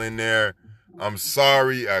Hussle in there. I'm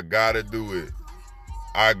sorry, I gotta do it.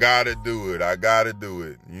 I gotta do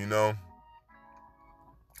it, you know?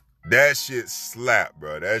 That shit slapped,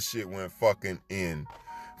 bro. That shit went fucking in.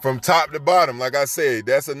 From top to bottom, like I said,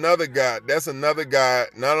 that's another guy,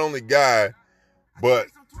 not only guy, but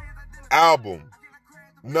album.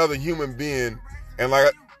 Another human being. And,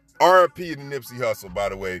 like, R.I.P. to Nipsey Hussle, by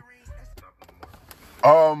the way.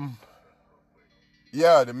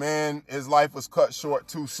 Yeah, the man, his life was cut short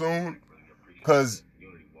too soon, because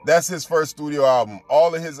that's his first studio album.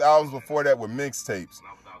 All of his albums before that were mixtapes.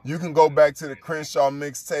 You can go back to the Crenshaw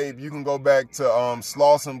mixtape. You can go back to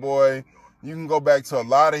Slauson Boy. You can go back to a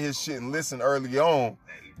lot of his shit and listen early on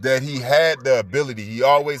that he had the ability. He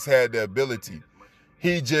always had the ability.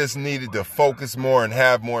 He just needed to focus more and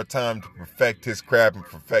have more time to perfect his craft and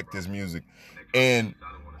perfect his music. And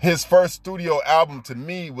his first studio album, to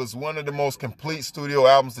me, was one of the most complete studio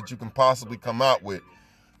albums that you can possibly come out with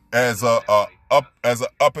as a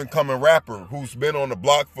up and coming rapper who's been on the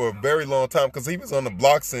block for a very long time, because he was on the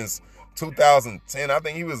block since 2010. I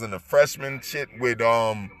think he was in the freshman shit with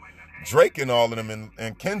Drake and all of them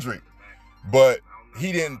and Kendrick, but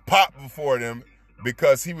he didn't pop before them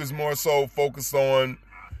because he was more so focused on,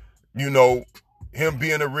 you know, him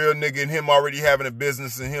being a real nigga and him already having a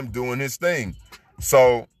business and him doing his thing.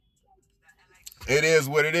 So it is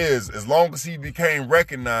what it is. As long as he became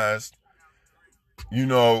recognized, you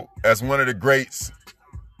know, as one of the greats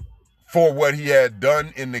for what he had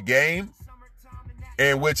done in the game,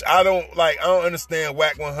 and which I don't understand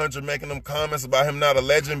Wack 100 making them comments about him not a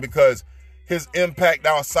legend, because his impact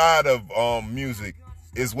outside of music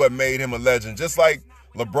is what made him a legend. Just like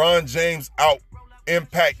LeBron James'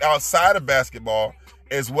 impact outside of basketball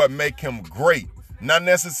is what make him great. Not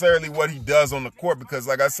necessarily what he does on the court, because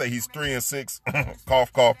like I say, he's 3-6,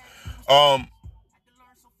 cough, cough.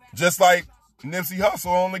 Just like Nipsey Hussle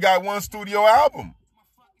only got 1 studio album.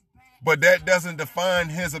 But that doesn't define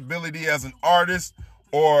his ability as an artist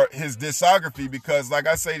or his discography, because like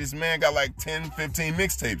I say, this man got like 10, 15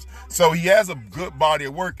 mixtapes. So he has a good body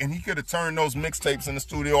of work, and he could have turned those mixtapes into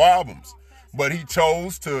studio albums. But he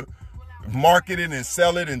chose to market it and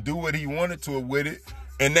sell it and do what he wanted to with it.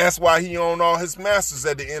 And that's why he owned all his masters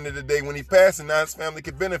at the end of the day when he passed, and now his family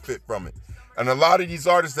could benefit from it. And a lot of these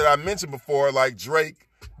artists that I mentioned before, like Drake,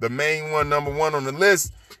 the main one, number one on the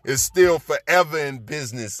list, is still forever in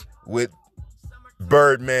business with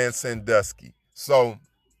Birdman Sandusky. So,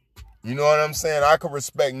 you know what I'm saying? I could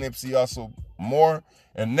respect Nipsey Hussle more,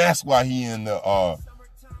 and that's why he in the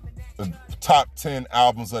top 10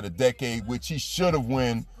 albums of the decade, which he should have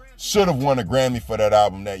won a Grammy for that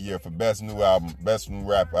album that year for best new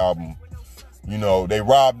rap album. You know, they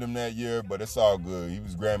robbed him that year, but it's all good. He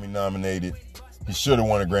was Grammy nominated. He should have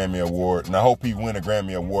won a Grammy Award, and I hope he win a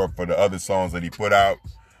Grammy Award for the other songs that he put out.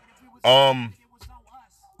 And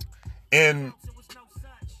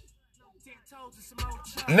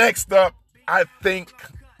next up, I think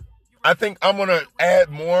I'm gonna add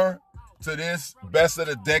more to this best of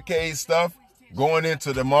the decade stuff going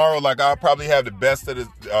into tomorrow. Like, I'll probably have the best of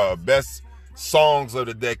the best songs of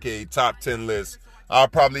the decade top 10 list. I'll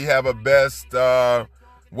probably have a best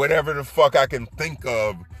whatever the fuck I can think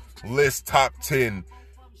of list top 10.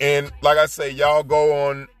 And like I say, y'all go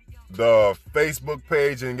on the Facebook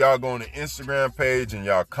page and y'all go on the Instagram page and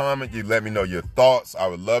y'all comment. You let me know your thoughts. I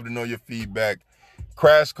would love to know your feedback.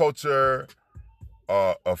 Crash Culture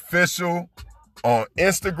Official on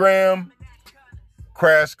Instagram.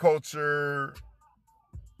 Crash Culture,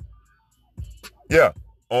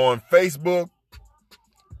 on Facebook.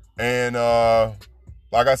 And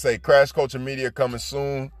like I say, Crash Culture Media coming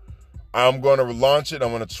soon. I'm going to launch it. I'm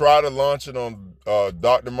going to try to launch it on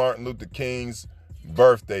Dr. Martin Luther King's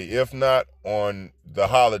birthday, if not on the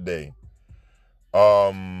holiday,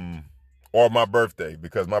 or my birthday,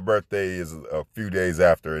 because my birthday is a few days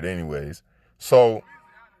after it anyways. So,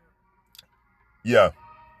 yeah.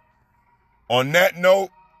 On that note,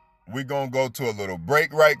 we're going to go to a little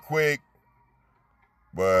break right quick.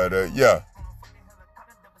 But,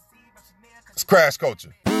 it's Crash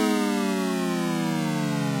Culture.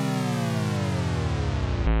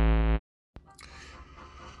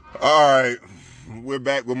 All right, we're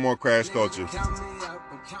back with more Crash Culture.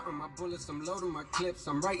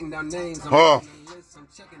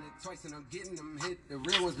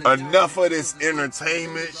 Enough of this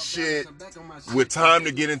entertainment shit. With time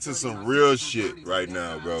to get into some real shit right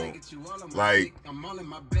now, bro. Like,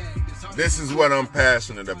 this is what I'm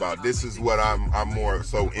passionate about. This is what I'm more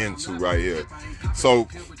so into right here. So,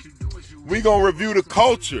 we gonna review the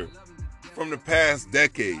culture from the past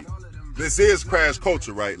decade. This is Crash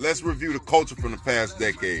Culture, right? Let's review the culture from the past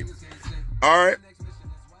decade. All right.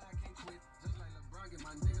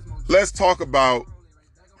 Let's talk about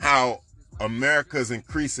how America's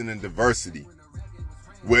increasing in diversity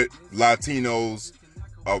with Latinos,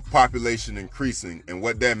 population increasing, and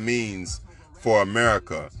what that means for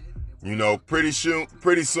America. You know, pretty soon,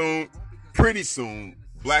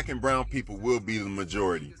 black and brown people will be the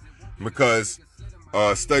majority, because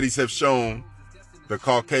studies have shown the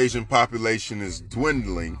Caucasian population is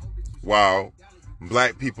dwindling, while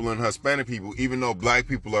black people and Hispanic people, even though black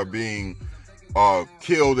people are being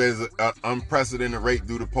killed at an unprecedented rate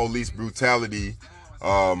due to police brutality,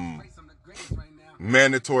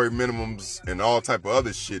 mandatory minimums, and all type of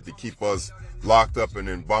other shit to keep us locked up and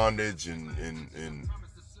in bondage, and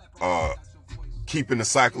keeping the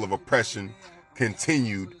cycle of oppression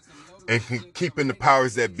continued, and keeping the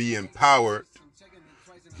powers that be empowered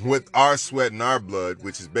with our sweat and our blood,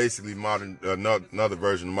 which is basically another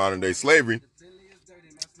version of modern day slavery.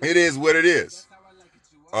 It is what it is.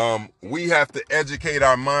 We have to educate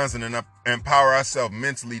our minds and empower ourselves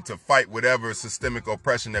mentally to fight whatever systemic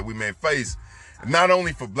oppression that we may face, not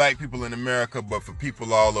only for black people in America, but for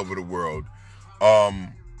people all over the world. I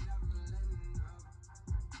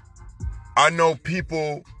know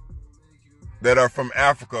people that are from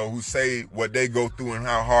Africa who say what they go through and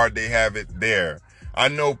how hard they have it there. I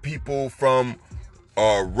know people from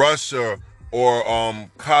Russia or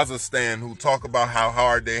Kazakhstan who talk about how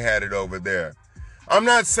hard they had it over there. I'm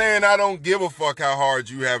not saying I don't give a fuck how hard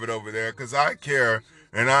you have it over there, because I care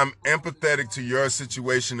and I'm empathetic to your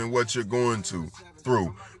situation and what you're going through.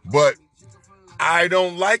 But I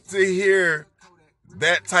don't like to hear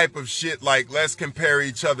that type of shit, like, let's compare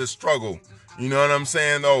each other's struggle. You know what I'm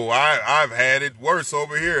saying? Oh, I've had it worse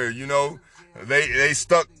over here, you know. They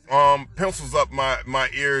stuck pencils up my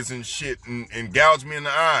ears and shit and gouged me in the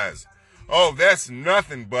eyes. Oh, that's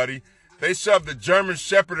nothing, buddy. They shoved a German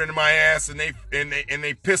Shepherd into my ass and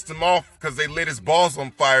they pissed him off because they lit his balls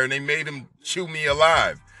on fire and they made him chew me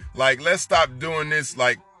alive. Like, let's stop doing this,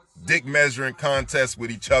 like, dick measuring contest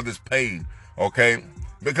with each other's pain, okay?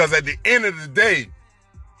 Because at the end of the day,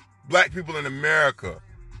 black people in America,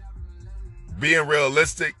 being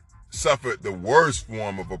realistic, suffered the worst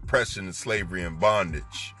form of oppression and slavery and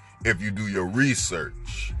bondage. If you do your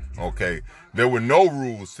research, okay? There were no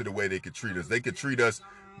rules to the way they could treat us. They could treat us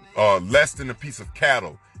less than a piece of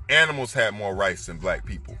cattle. Animals had more rights than black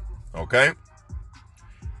people, okay?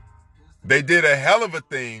 They did a hell of a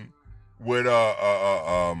thing with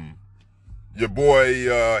your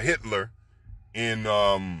boy Hitler in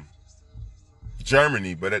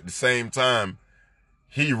Germany, but at the same time,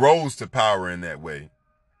 he rose to power in that way.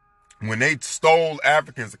 When they stole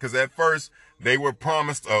Africans, because at first they were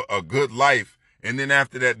promised a good life, and then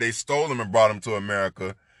after that they stole them and brought them to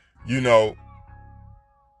America, you know,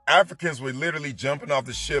 Africans were literally jumping off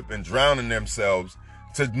the ship and drowning themselves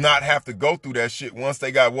to not have to go through that shit once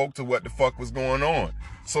they got woke to what the fuck was going on.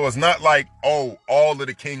 So it's not like, oh, all of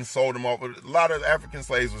the kings sold them off. A lot of African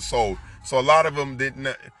slaves were sold. So a lot of them didn't,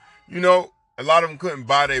 you know, a lot of them couldn't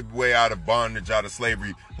buy their way out of bondage, out of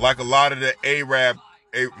slavery. Like a lot of the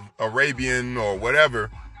Arabian or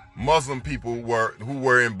whatever Muslim people who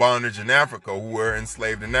were in bondage in Africa, who were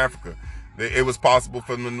enslaved in Africa. It was possible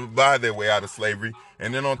for them to buy their way out of slavery.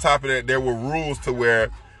 And then on top of that, there were rules to where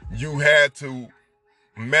you had to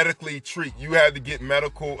medically treat, you had to get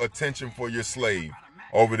medical attention for your slave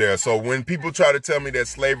over there. So when people try to tell me that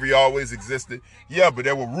slavery always existed, yeah, but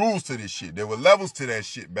there were rules to this shit. There were levels to that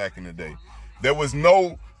shit back in the day. There was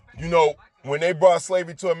no, you know, when they brought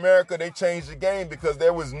slavery to America, they changed the game because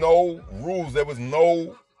there was no rules. There was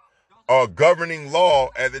no governing law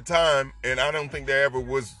at the time, and I don't think there ever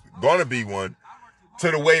was going to be one,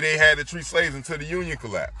 to the way they had to treat slaves until the Union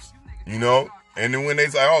collapsed, you know? And then when they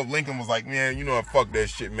say, oh, Lincoln was like, man, you know what, fuck that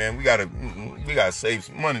shit, man. We gotta save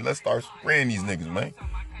some money. Let's start spraying these niggas, man.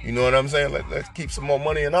 You know what I'm saying? Let's keep some more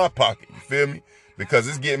money in our pocket, you feel me? Because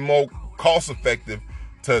it's getting more cost effective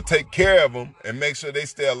to take care of them and make sure they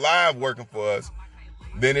stay alive working for us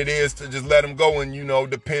than it is to just let them go and, you know,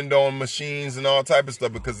 depend on machines and all type of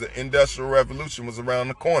stuff, because the Industrial Revolution was around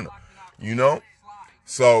the corner, you know?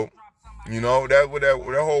 So, you know, that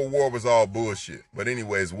whole war was all bullshit. But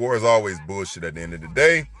anyways, war is always bullshit at the end of the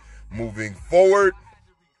day. Moving forward,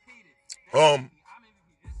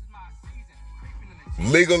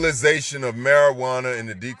 legalization of marijuana and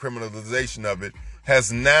the decriminalization of it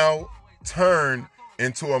has now turned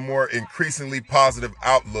into a more increasingly positive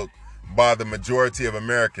outlook by the majority of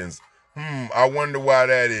Americans. I wonder why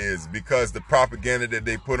that is. Because the propaganda that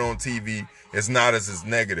they put on TV is not as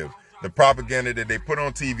negative. The propaganda that they put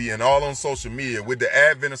on TV and all on social media, with the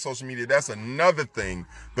advent of social media, that's another thing.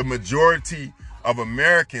 The majority of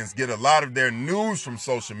Americans get a lot of their news from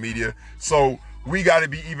social media. So we got to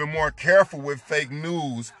be even more careful with fake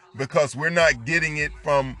news, because we're not getting it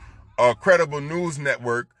from a credible news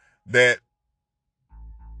network that,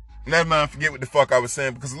 never mind, forget what the fuck I was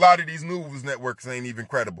saying, because a lot of these news networks ain't even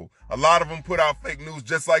credible. A lot of them put out fake news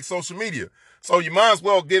just like social media. So you might as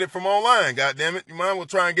well get it from online, goddammit. You might as well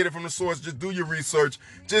try and get it from the source. Just do your research.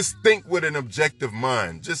 Just think with an objective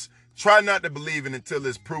mind. Just try not to believe it until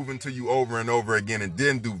it's proven to you over and over again, and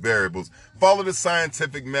then do variables. Follow the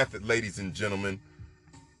scientific method, ladies and gentlemen.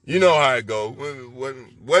 You know how it goes.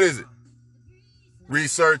 What is it?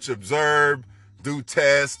 Research, observe, do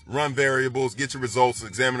tests, run variables, get your results,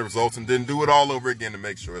 examine the results, and then do it all over again to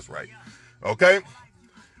make sure it's right. Okay?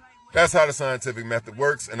 That's how the scientific method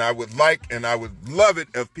works, and I would love it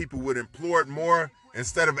if people would employ it more,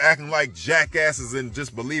 instead of acting like jackasses and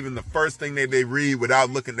just believing the first thing that they read without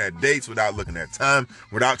looking at dates, without looking at time,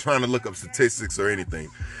 without trying to look up statistics or anything.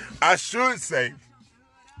 I should say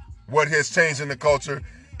what has changed in the culture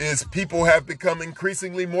is people have become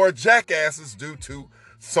increasingly more jackasses due to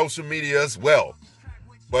social media as well.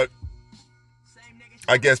 But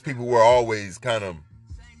I guess people were always kind of,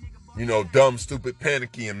 you know, dumb, stupid,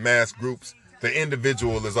 panicky in mass groups. The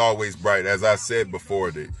individual is always bright. As I said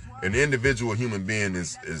before, an individual human being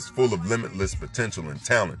is full of limitless potential and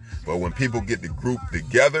talent. But when people get the group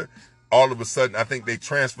together, all of a sudden, I think they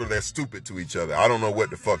transfer their stupid to each other. I don't know what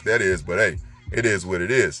the fuck that is, but hey, it is what it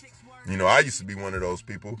is. You know, I used to be one of those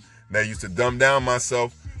people that used to dumb down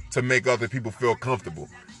myself to make other people feel comfortable.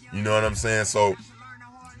 You know what I'm saying? So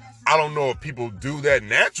I don't know if people do that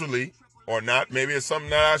naturally or not. Maybe it's something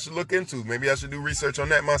that I should look into. Maybe I should do research on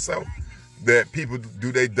that myself. That people,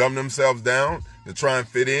 do they dumb themselves down to try and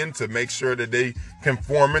fit in, to make sure that they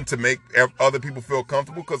conforming, to make other people feel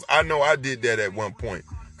comfortable? Because I know I did that at one point.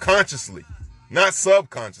 Consciously. Not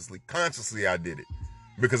subconsciously. Consciously I did it.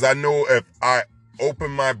 Because I know if I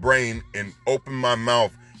open my brain and open my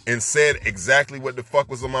mouth and said exactly what the fuck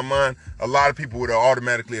was on my mind, a lot of people would have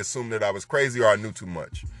automatically assumed that I was crazy or I knew too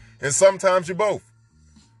much. And sometimes you're both.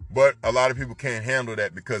 But a lot of people can't handle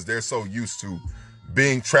that because they're so used to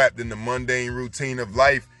being trapped in the mundane routine of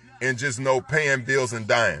life and just paying bills and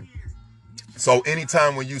dying. So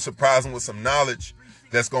anytime when you surprise them with some knowledge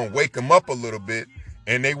that's going to wake them up a little bit,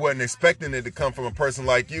 and they wasn't expecting it to come from a person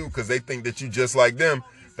like you because they think that you just like them,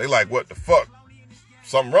 they like, what the fuck?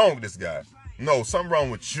 Something wrong with this guy. No, something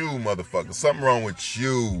wrong with you, motherfucker. Something wrong with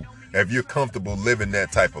you if you're comfortable living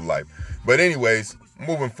that type of life. But anyways,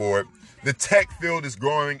 moving forward, the tech field is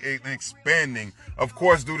growing and expanding, of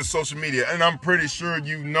course, due to social media. And I'm pretty sure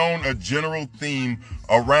you've known a general theme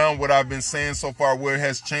around what I've been saying so far, what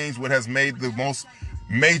has changed, what has made the most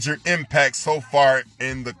major impact so far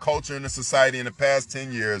in the culture and the society in the past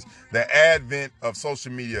 10 years, the advent of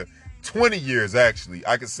social media. 20 years, actually,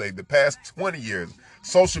 I could say the past 20 years,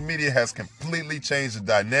 social media has completely changed the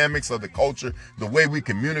dynamics of the culture, the way we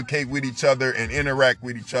communicate with each other and interact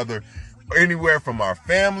with each other, anywhere from our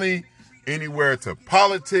family, anywhere to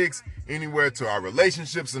politics, anywhere to our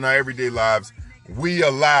relationships and our everyday lives. We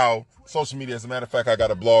allow social media. As a matter of fact, I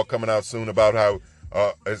got a blog coming out soon about how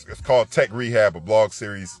it's called Tech Rehab, a blog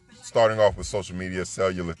series starting off with social media,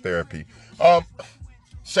 cellular therapy.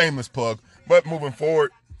 Shameless plug, but moving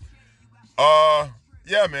forward,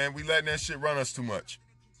 yeah, man, we letting that shit run us too much.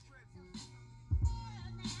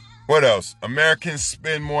 What else? Americans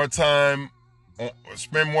spend more time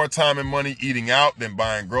and money eating out than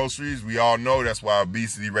buying groceries. We all know that's why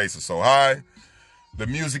obesity rates are so high. The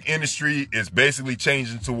music industry is basically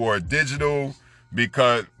changing toward digital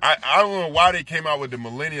because I don't know why they came out with the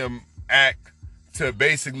Millennium Act to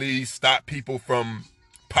basically stop people from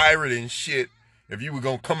pirating shit. If you were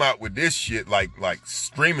gonna come out with this shit like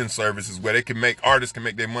streaming services where artists can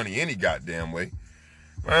make their money any goddamn way.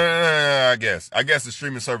 I guess the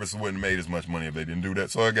streaming services wouldn't have made as much money if they didn't do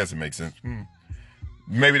that. So I guess it makes sense.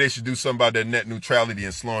 Maybe they should do something about that net neutrality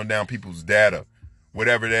and slowing down people's data.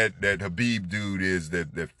 Whatever that Habib dude is,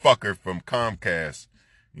 that fucker from Comcast,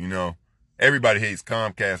 you know. Everybody hates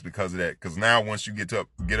Comcast because of that. Because now once you get up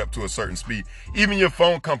to a certain speed, even your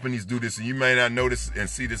phone companies do this, and you may not notice and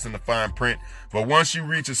see this in the fine print, but once you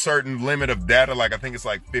reach a certain limit of data, like I think it's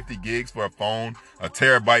like 50 gigs for a phone, a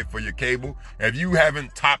terabyte for your cable, if you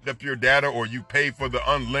haven't topped up your data or you pay for the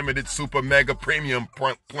unlimited super mega premium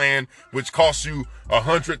plan, which costs you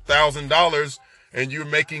 $100,000, and you're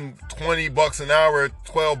making $20 an hour,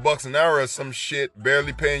 $12 an hour or some shit,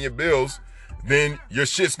 barely paying your bills, then your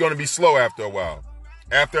shit's going to be slow after a while.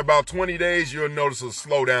 After about 20 days, you'll notice a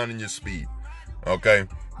slowdown in your speed. Okay?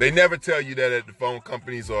 They never tell you that at the phone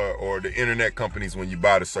companies or the internet companies when you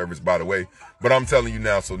buy the service, by the way. But I'm telling you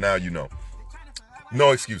now, so now you know.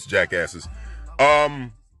 No excuse, jackasses.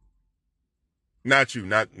 Not you,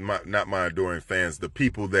 not my adoring fans, the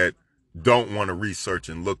people that don't want to research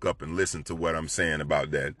and look up and listen to what I'm saying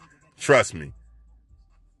about that. Trust me.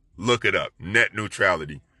 Look it up. Net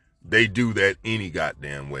neutrality. They do that any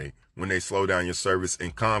goddamn way when they slow down your service,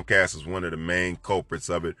 and Comcast is one of the main culprits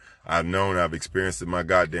of it. I've experienced it my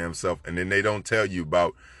goddamn self, and then they don't tell you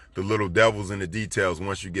about the little devils in the details.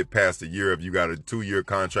 Once you get past a year, if you got a 2-year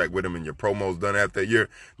contract with them and your promo's done after a year,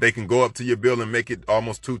 they can go up to your bill and make it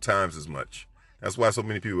almost 2 times as much. That's why so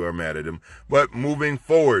many people are mad at them. But moving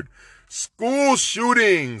forward, school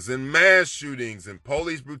shootings and mass shootings and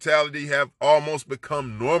police brutality have almost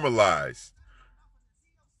become normalized.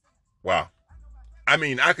 Wow. I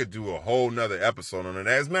mean, I could do a whole nother episode on it.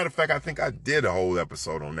 As a matter of fact, I think I did a whole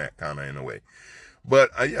episode on that, kind of in a way. But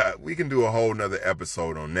yeah, we can do a whole nother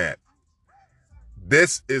episode on that.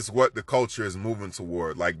 This is what the culture is moving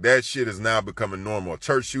toward. Like, that shit is now becoming normal. A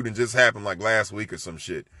church shooting just happened like last week or some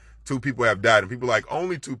shit. 2 people have died. And people are like,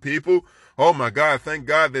 only 2 people? Oh my God, thank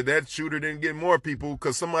God that shooter didn't get more people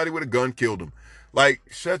because somebody with a gun killed him. Like,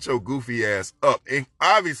 shut your goofy ass up. It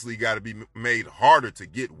obviously got to be made harder to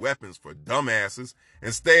get weapons for dumbasses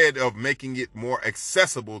instead of making it more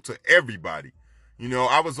accessible to everybody. You know,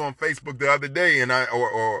 I was on Facebook the other day and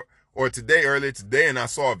earlier today, and I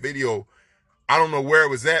saw a video. I don't know where it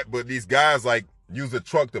was at, but these guys like used a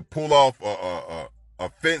truck to pull off a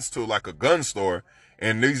fence to like a gun store.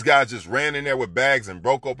 And these guys just ran in there with bags and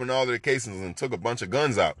broke open all of the casings and took a bunch of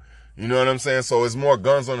guns out. You know what I'm saying? So it's more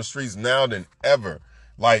guns on the streets now than ever.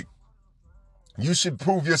 Like, you should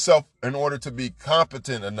prove yourself in order to be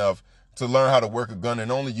competent enough to learn how to work a gun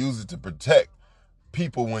and only use it to protect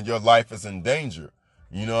people when your life is in danger.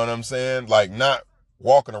 You know what I'm saying? Like, not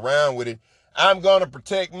walking around with it. I'm going to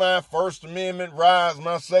protect my First Amendment rights,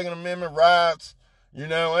 my Second Amendment rights. You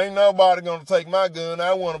know, ain't nobody gonna take my gun.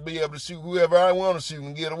 I want to be able to shoot whoever I want to shoot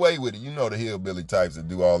and get away with it. You know the hillbilly types that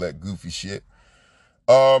do all that goofy shit.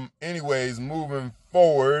 Anyways, moving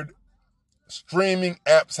forward, streaming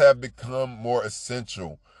apps have become more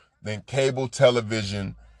essential than cable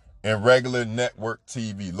television and regular network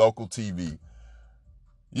TV, local TV.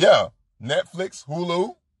 Yeah, Netflix,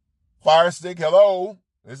 Hulu, Fire Stick, hello.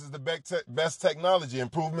 This is the best technology.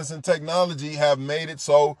 Improvements in technology have made it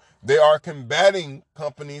so they are combating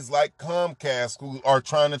companies like Comcast who are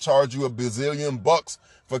trying to charge you $1 bazillion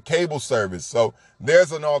for cable service. So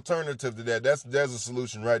there's an alternative to that. There's a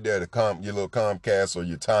solution right there to your little Comcast or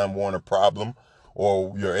your Time Warner problem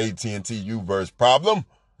or your AT&T Uverse problem.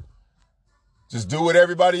 Just do what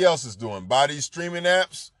everybody else is doing. Buy these streaming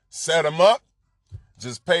apps, set them up.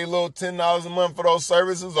 Just pay a little $10 a month for those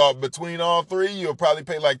services, or between all three, you'll probably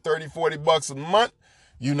pay like $30, $40 a month.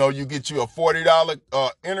 You know, you get you a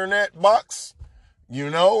 $40 internet box, you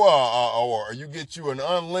know, or you get you an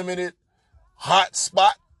unlimited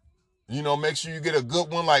hotspot. You know, make sure you get a good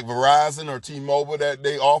one like Verizon or T-Mobile that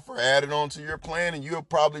they offer added onto your plan, and you'll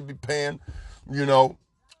probably be paying, you know,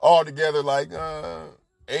 altogether like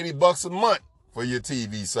 $80 a month for your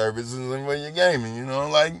TV services and for your gaming, you know,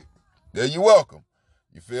 like, there you're welcome.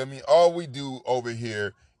 You feel me? All we do over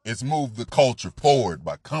here is move the culture forward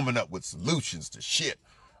by coming up with solutions to shit.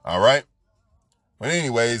 All right? But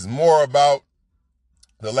anyways, more about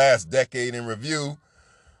the last decade in review.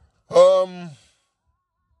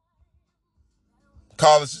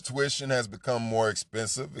 College tuition has become more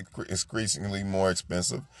expensive, increasingly more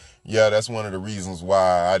expensive. Yeah, that's one of the reasons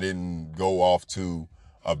why I didn't go off to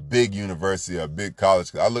a big university, a big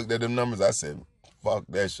college. I looked at them numbers, I said, fuck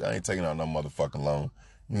that shit. I ain't taking out no motherfucking loan.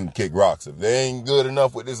 You can kick rocks. If they ain't good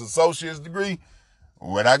enough with this associate's degree,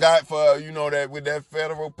 what I got for, you know, that with that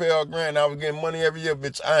federal Pell Grant, I was getting money every year,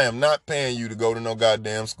 bitch, I am not paying you to go to no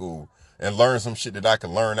goddamn school and learn some shit that I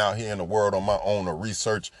can learn out here in the world on my own, or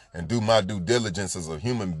research and do my due diligence as a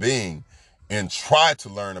human being and try to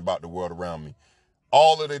learn about the world around me.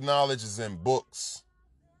 All of the knowledge is in books.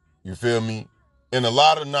 You feel me? And a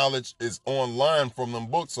lot of knowledge is online from them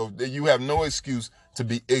books, so that you have no excuse to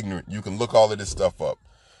be ignorant. You can look all of this stuff up.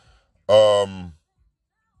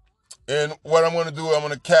 And what I'm going to do, I'm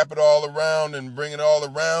going to cap it all around and bring it all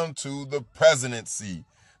around to the presidency,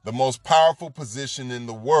 the most powerful position in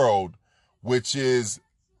the world, which is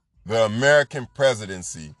the American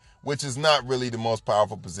presidency, which is not really the most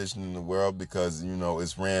powerful position in the world because, you know,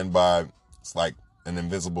 it's ran by, it's like an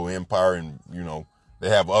invisible empire, and, you know, they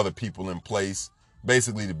have other people in place.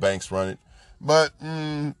 Basically, the banks run it. But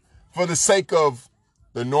for the sake of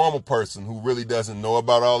the normal person who really doesn't know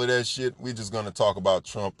about all of that shit, we're just going to talk about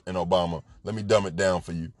Trump and Obama. Let me dumb it down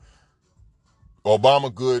for you.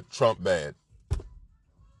 Obama good, Trump bad.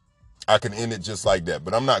 I can end it just like that,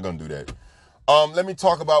 but I'm not going to do that. Let me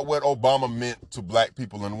talk about what Obama meant to black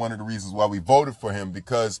people, and one of the reasons why we voted for him,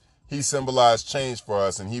 because he symbolized change for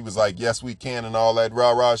us, and he was like, yes, we can, and all that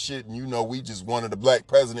rah-rah shit, and you know, we just wanted a black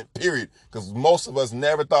president, period, because most of us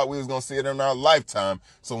never thought we was going to see it in our lifetime.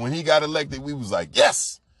 So when he got elected, we was like,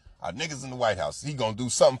 yes, our niggas in the White House, he going to do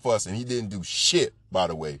something for us, and he didn't do shit, by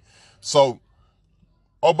the way. So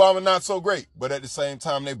Obama not so great, but at the same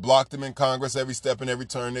time, they blocked him in Congress every step and every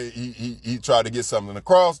turn. He tried to get something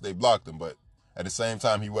across, they blocked him, but at the same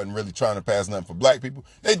time, he wasn't really trying to pass nothing for black people.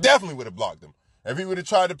 They definitely would have blocked him. If he would have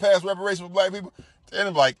tried to pass reparations for black people, they'd be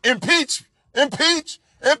like, impeach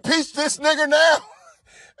this nigger now.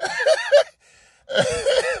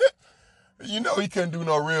 You know, he couldn't do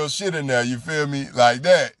no real shit in there, you feel me, like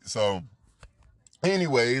that. So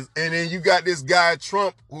anyways, and then you got this guy,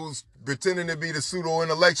 Trump, who's pretending to be the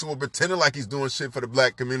pseudo-intellectual, pretending like he's doing shit for the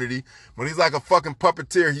black community, but he's like a fucking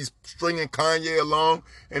puppeteer. He's stringing Kanye along,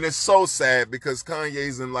 and it's so sad because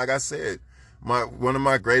Kanye's, in, like I said, one of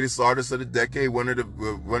my greatest artists of the decade, one of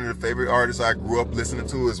the favorite artists I grew up listening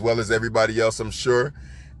to, as well as everybody else, I'm sure.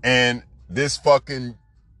 And this fucking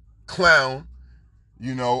clown,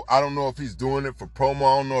 you know, I don't know if he's doing it for promo.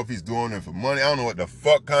 I don't know if he's doing it for money. I don't know what the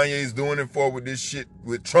fuck Kanye's doing it for with this shit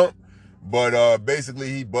with Trump. But basically,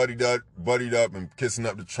 he buddied up and kissing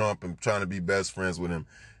up to Trump and trying to be best friends with him.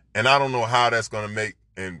 And I don't know how that's going to make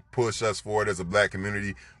and push us forward as a black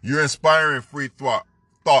community. You're inspiring free thought.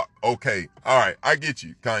 Okay, all right, I get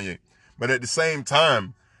you, Kanye. But at the same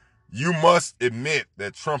time, you must admit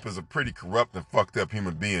that Trump is a pretty corrupt and fucked up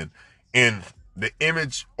human being. And the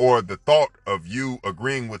image or the thought of you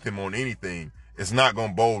agreeing with him on anything, it's not going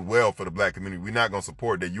to bode well for the black community. We're not going to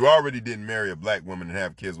support that. You already didn't marry a black woman and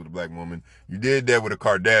have kids with a black woman. You did that with a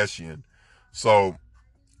Kardashian. So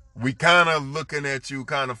we kind of looking at you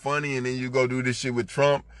kind of funny, and then you go do this shit with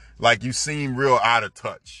Trump. Like, you seem real out of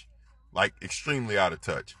touch. Like, extremely out of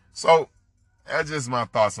touch. So, that's just my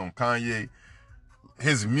thoughts on Kanye.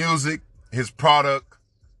 His music, his product,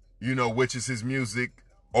 you know, which is his music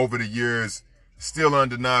over the years, still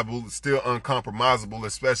undeniable, still uncompromisable,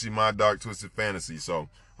 especially My Dark Twisted Fantasy. So,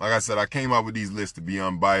 like I said, I came out with these lists to be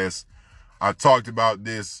unbiased. I talked about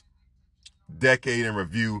this decade in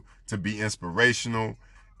review to be inspirational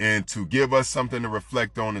and to give us something to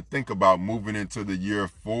reflect on and think about moving into the year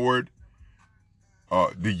forward.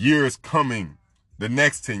 The years coming, the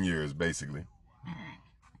next 10 years, basically.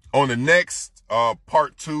 On the next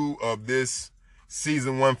part 2 of this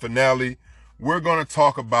season 1 finale, we're going to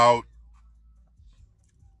talk about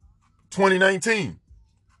 2019.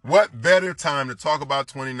 What better time to talk about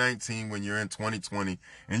 2019 when you're in 2020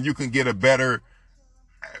 and you can get a better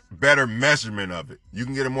measurement of it. You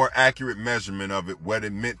can get a more accurate measurement of it, what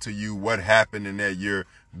it meant to you, what happened in that year,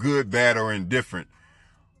 good, bad, or indifferent.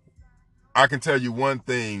 I can tell you one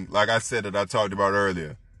thing, like I said that I talked about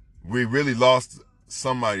earlier. We really lost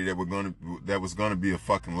somebody that was gonna be a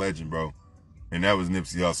fucking legend, bro. And that was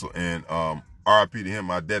Nipsey Hussle. And RIP to him.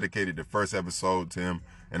 I dedicated the first episode to him,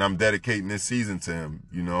 and I'm dedicating this season to him,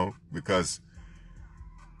 you know, because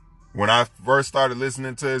when I first started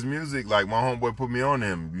listening to his music, like, my homeboy put me on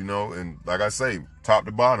him, you know, and like I say, top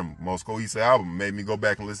to bottom, most cohesive album, made me go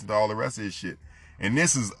back and listen to all the rest of his shit. And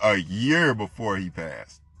this is a year before he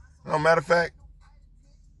passed. Matter of fact,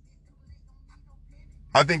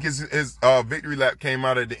 I think his Victory Lap came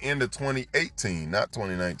out at the end of 2018, not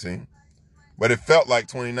 2019. But it felt like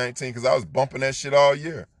 2019 because I was bumping that shit all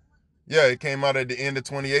year. Yeah, it came out at the end of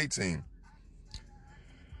 2018.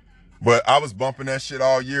 But I was bumping that shit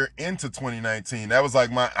all year into 2019. That was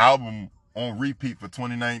like my album on repeat for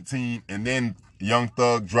 2019. And then Young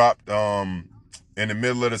Thug dropped in the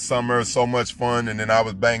middle of the summer, So Much Fun, and then I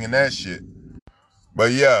was banging that shit.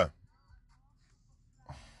 But yeah.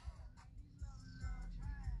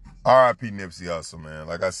 R.I.P. Nipsey Hussle, man.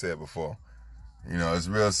 Like I said before. You know, it's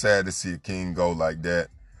real sad to see a king go like that.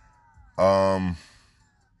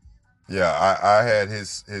 Yeah, I had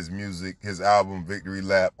his music, his album Victory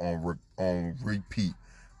Lap on repeat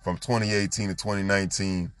from 2018 to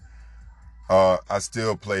 2019. I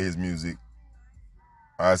still play his music.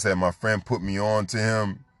 I said my friend put me on to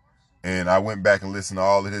him, and I went back and listened to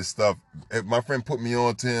all of his stuff. My friend put me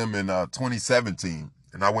on to him in 2017,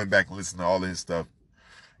 and I went back and listened to all of his stuff.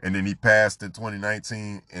 And then he passed in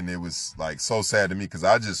 2019, and it was like so sad to me because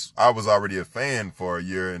I was already a fan for a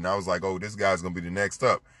year, and I was like, oh, this guy's gonna be the next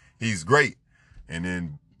up. He's great. And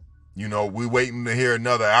then, you know, we waiting to hear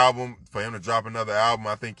another album, for him to drop another album.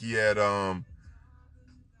 I think he had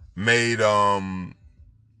made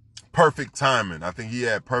Perfect Timing. I think he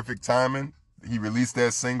had Perfect Timing. He released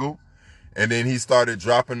that single, and then he started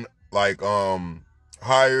dropping like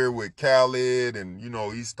Higher with Khaled, and you know,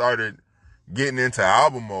 he started getting into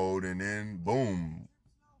album mode, and then boom,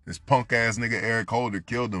 this punk ass nigga Eric Holder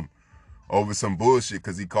killed him over some bullshit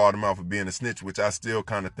because he called him out for being a snitch, which I still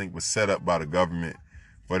kind of think was set up by the government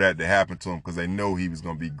for that to happen to him because they know he was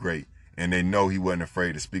gonna be great, and they know he wasn't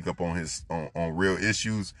afraid to speak up on his on real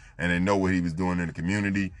issues, and they know what he was doing in the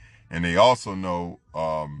community, and they also know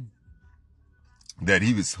that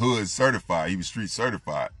he was hood certified, he was street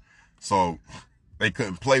certified, so they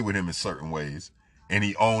couldn't play with him in certain ways. And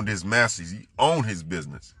he owned his masters. He owned his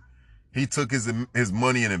business. He took his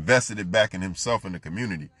money and invested it back in himself and the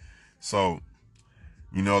community. So,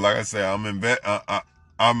 you know, like I said,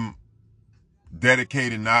 I'm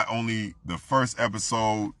dedicated not only the first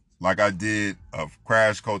episode like I did of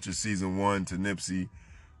Crash Culture Season 1 to Nipsey,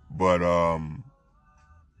 but I'm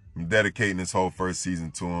dedicating this whole first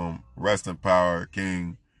season to him. Rest in power,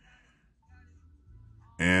 King.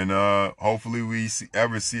 And hopefully we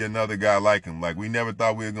ever see another guy like him. Like, we never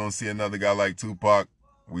thought we were going to see another guy like Tupac.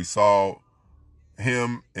 We saw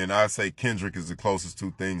him, and I say Kendrick is the closest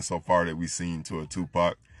two things so far that we've seen to a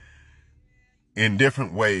Tupac. In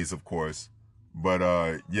different ways, of course. But,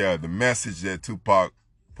 yeah, the message that Tupac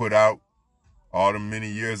put out all them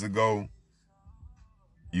many years ago,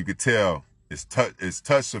 you could tell it's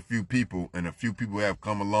touched a few people, and a few people have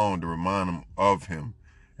come along to remind them of him.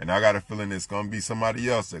 And I got a feeling it's going to be somebody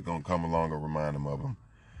else that's going to come along and remind them of him.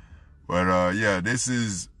 But, yeah, this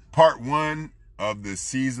is part 1 of the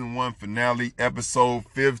season 1 finale, episode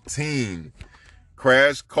 15.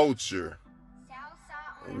 Crash Culture.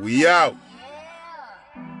 We out.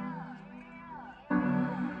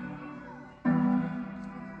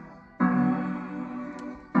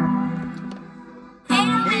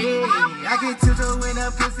 I get tiptoe in a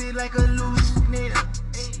pussy like a loose nigga.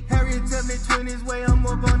 Harry Shorty tell me 20s way, I'm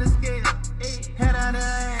up on the scale. Head out of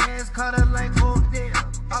her ass, caught her like Odell.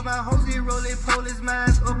 All my hoes get rolling, police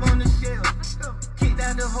minds up on the shelf. Kicked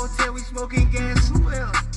out the hotel, we smoking gas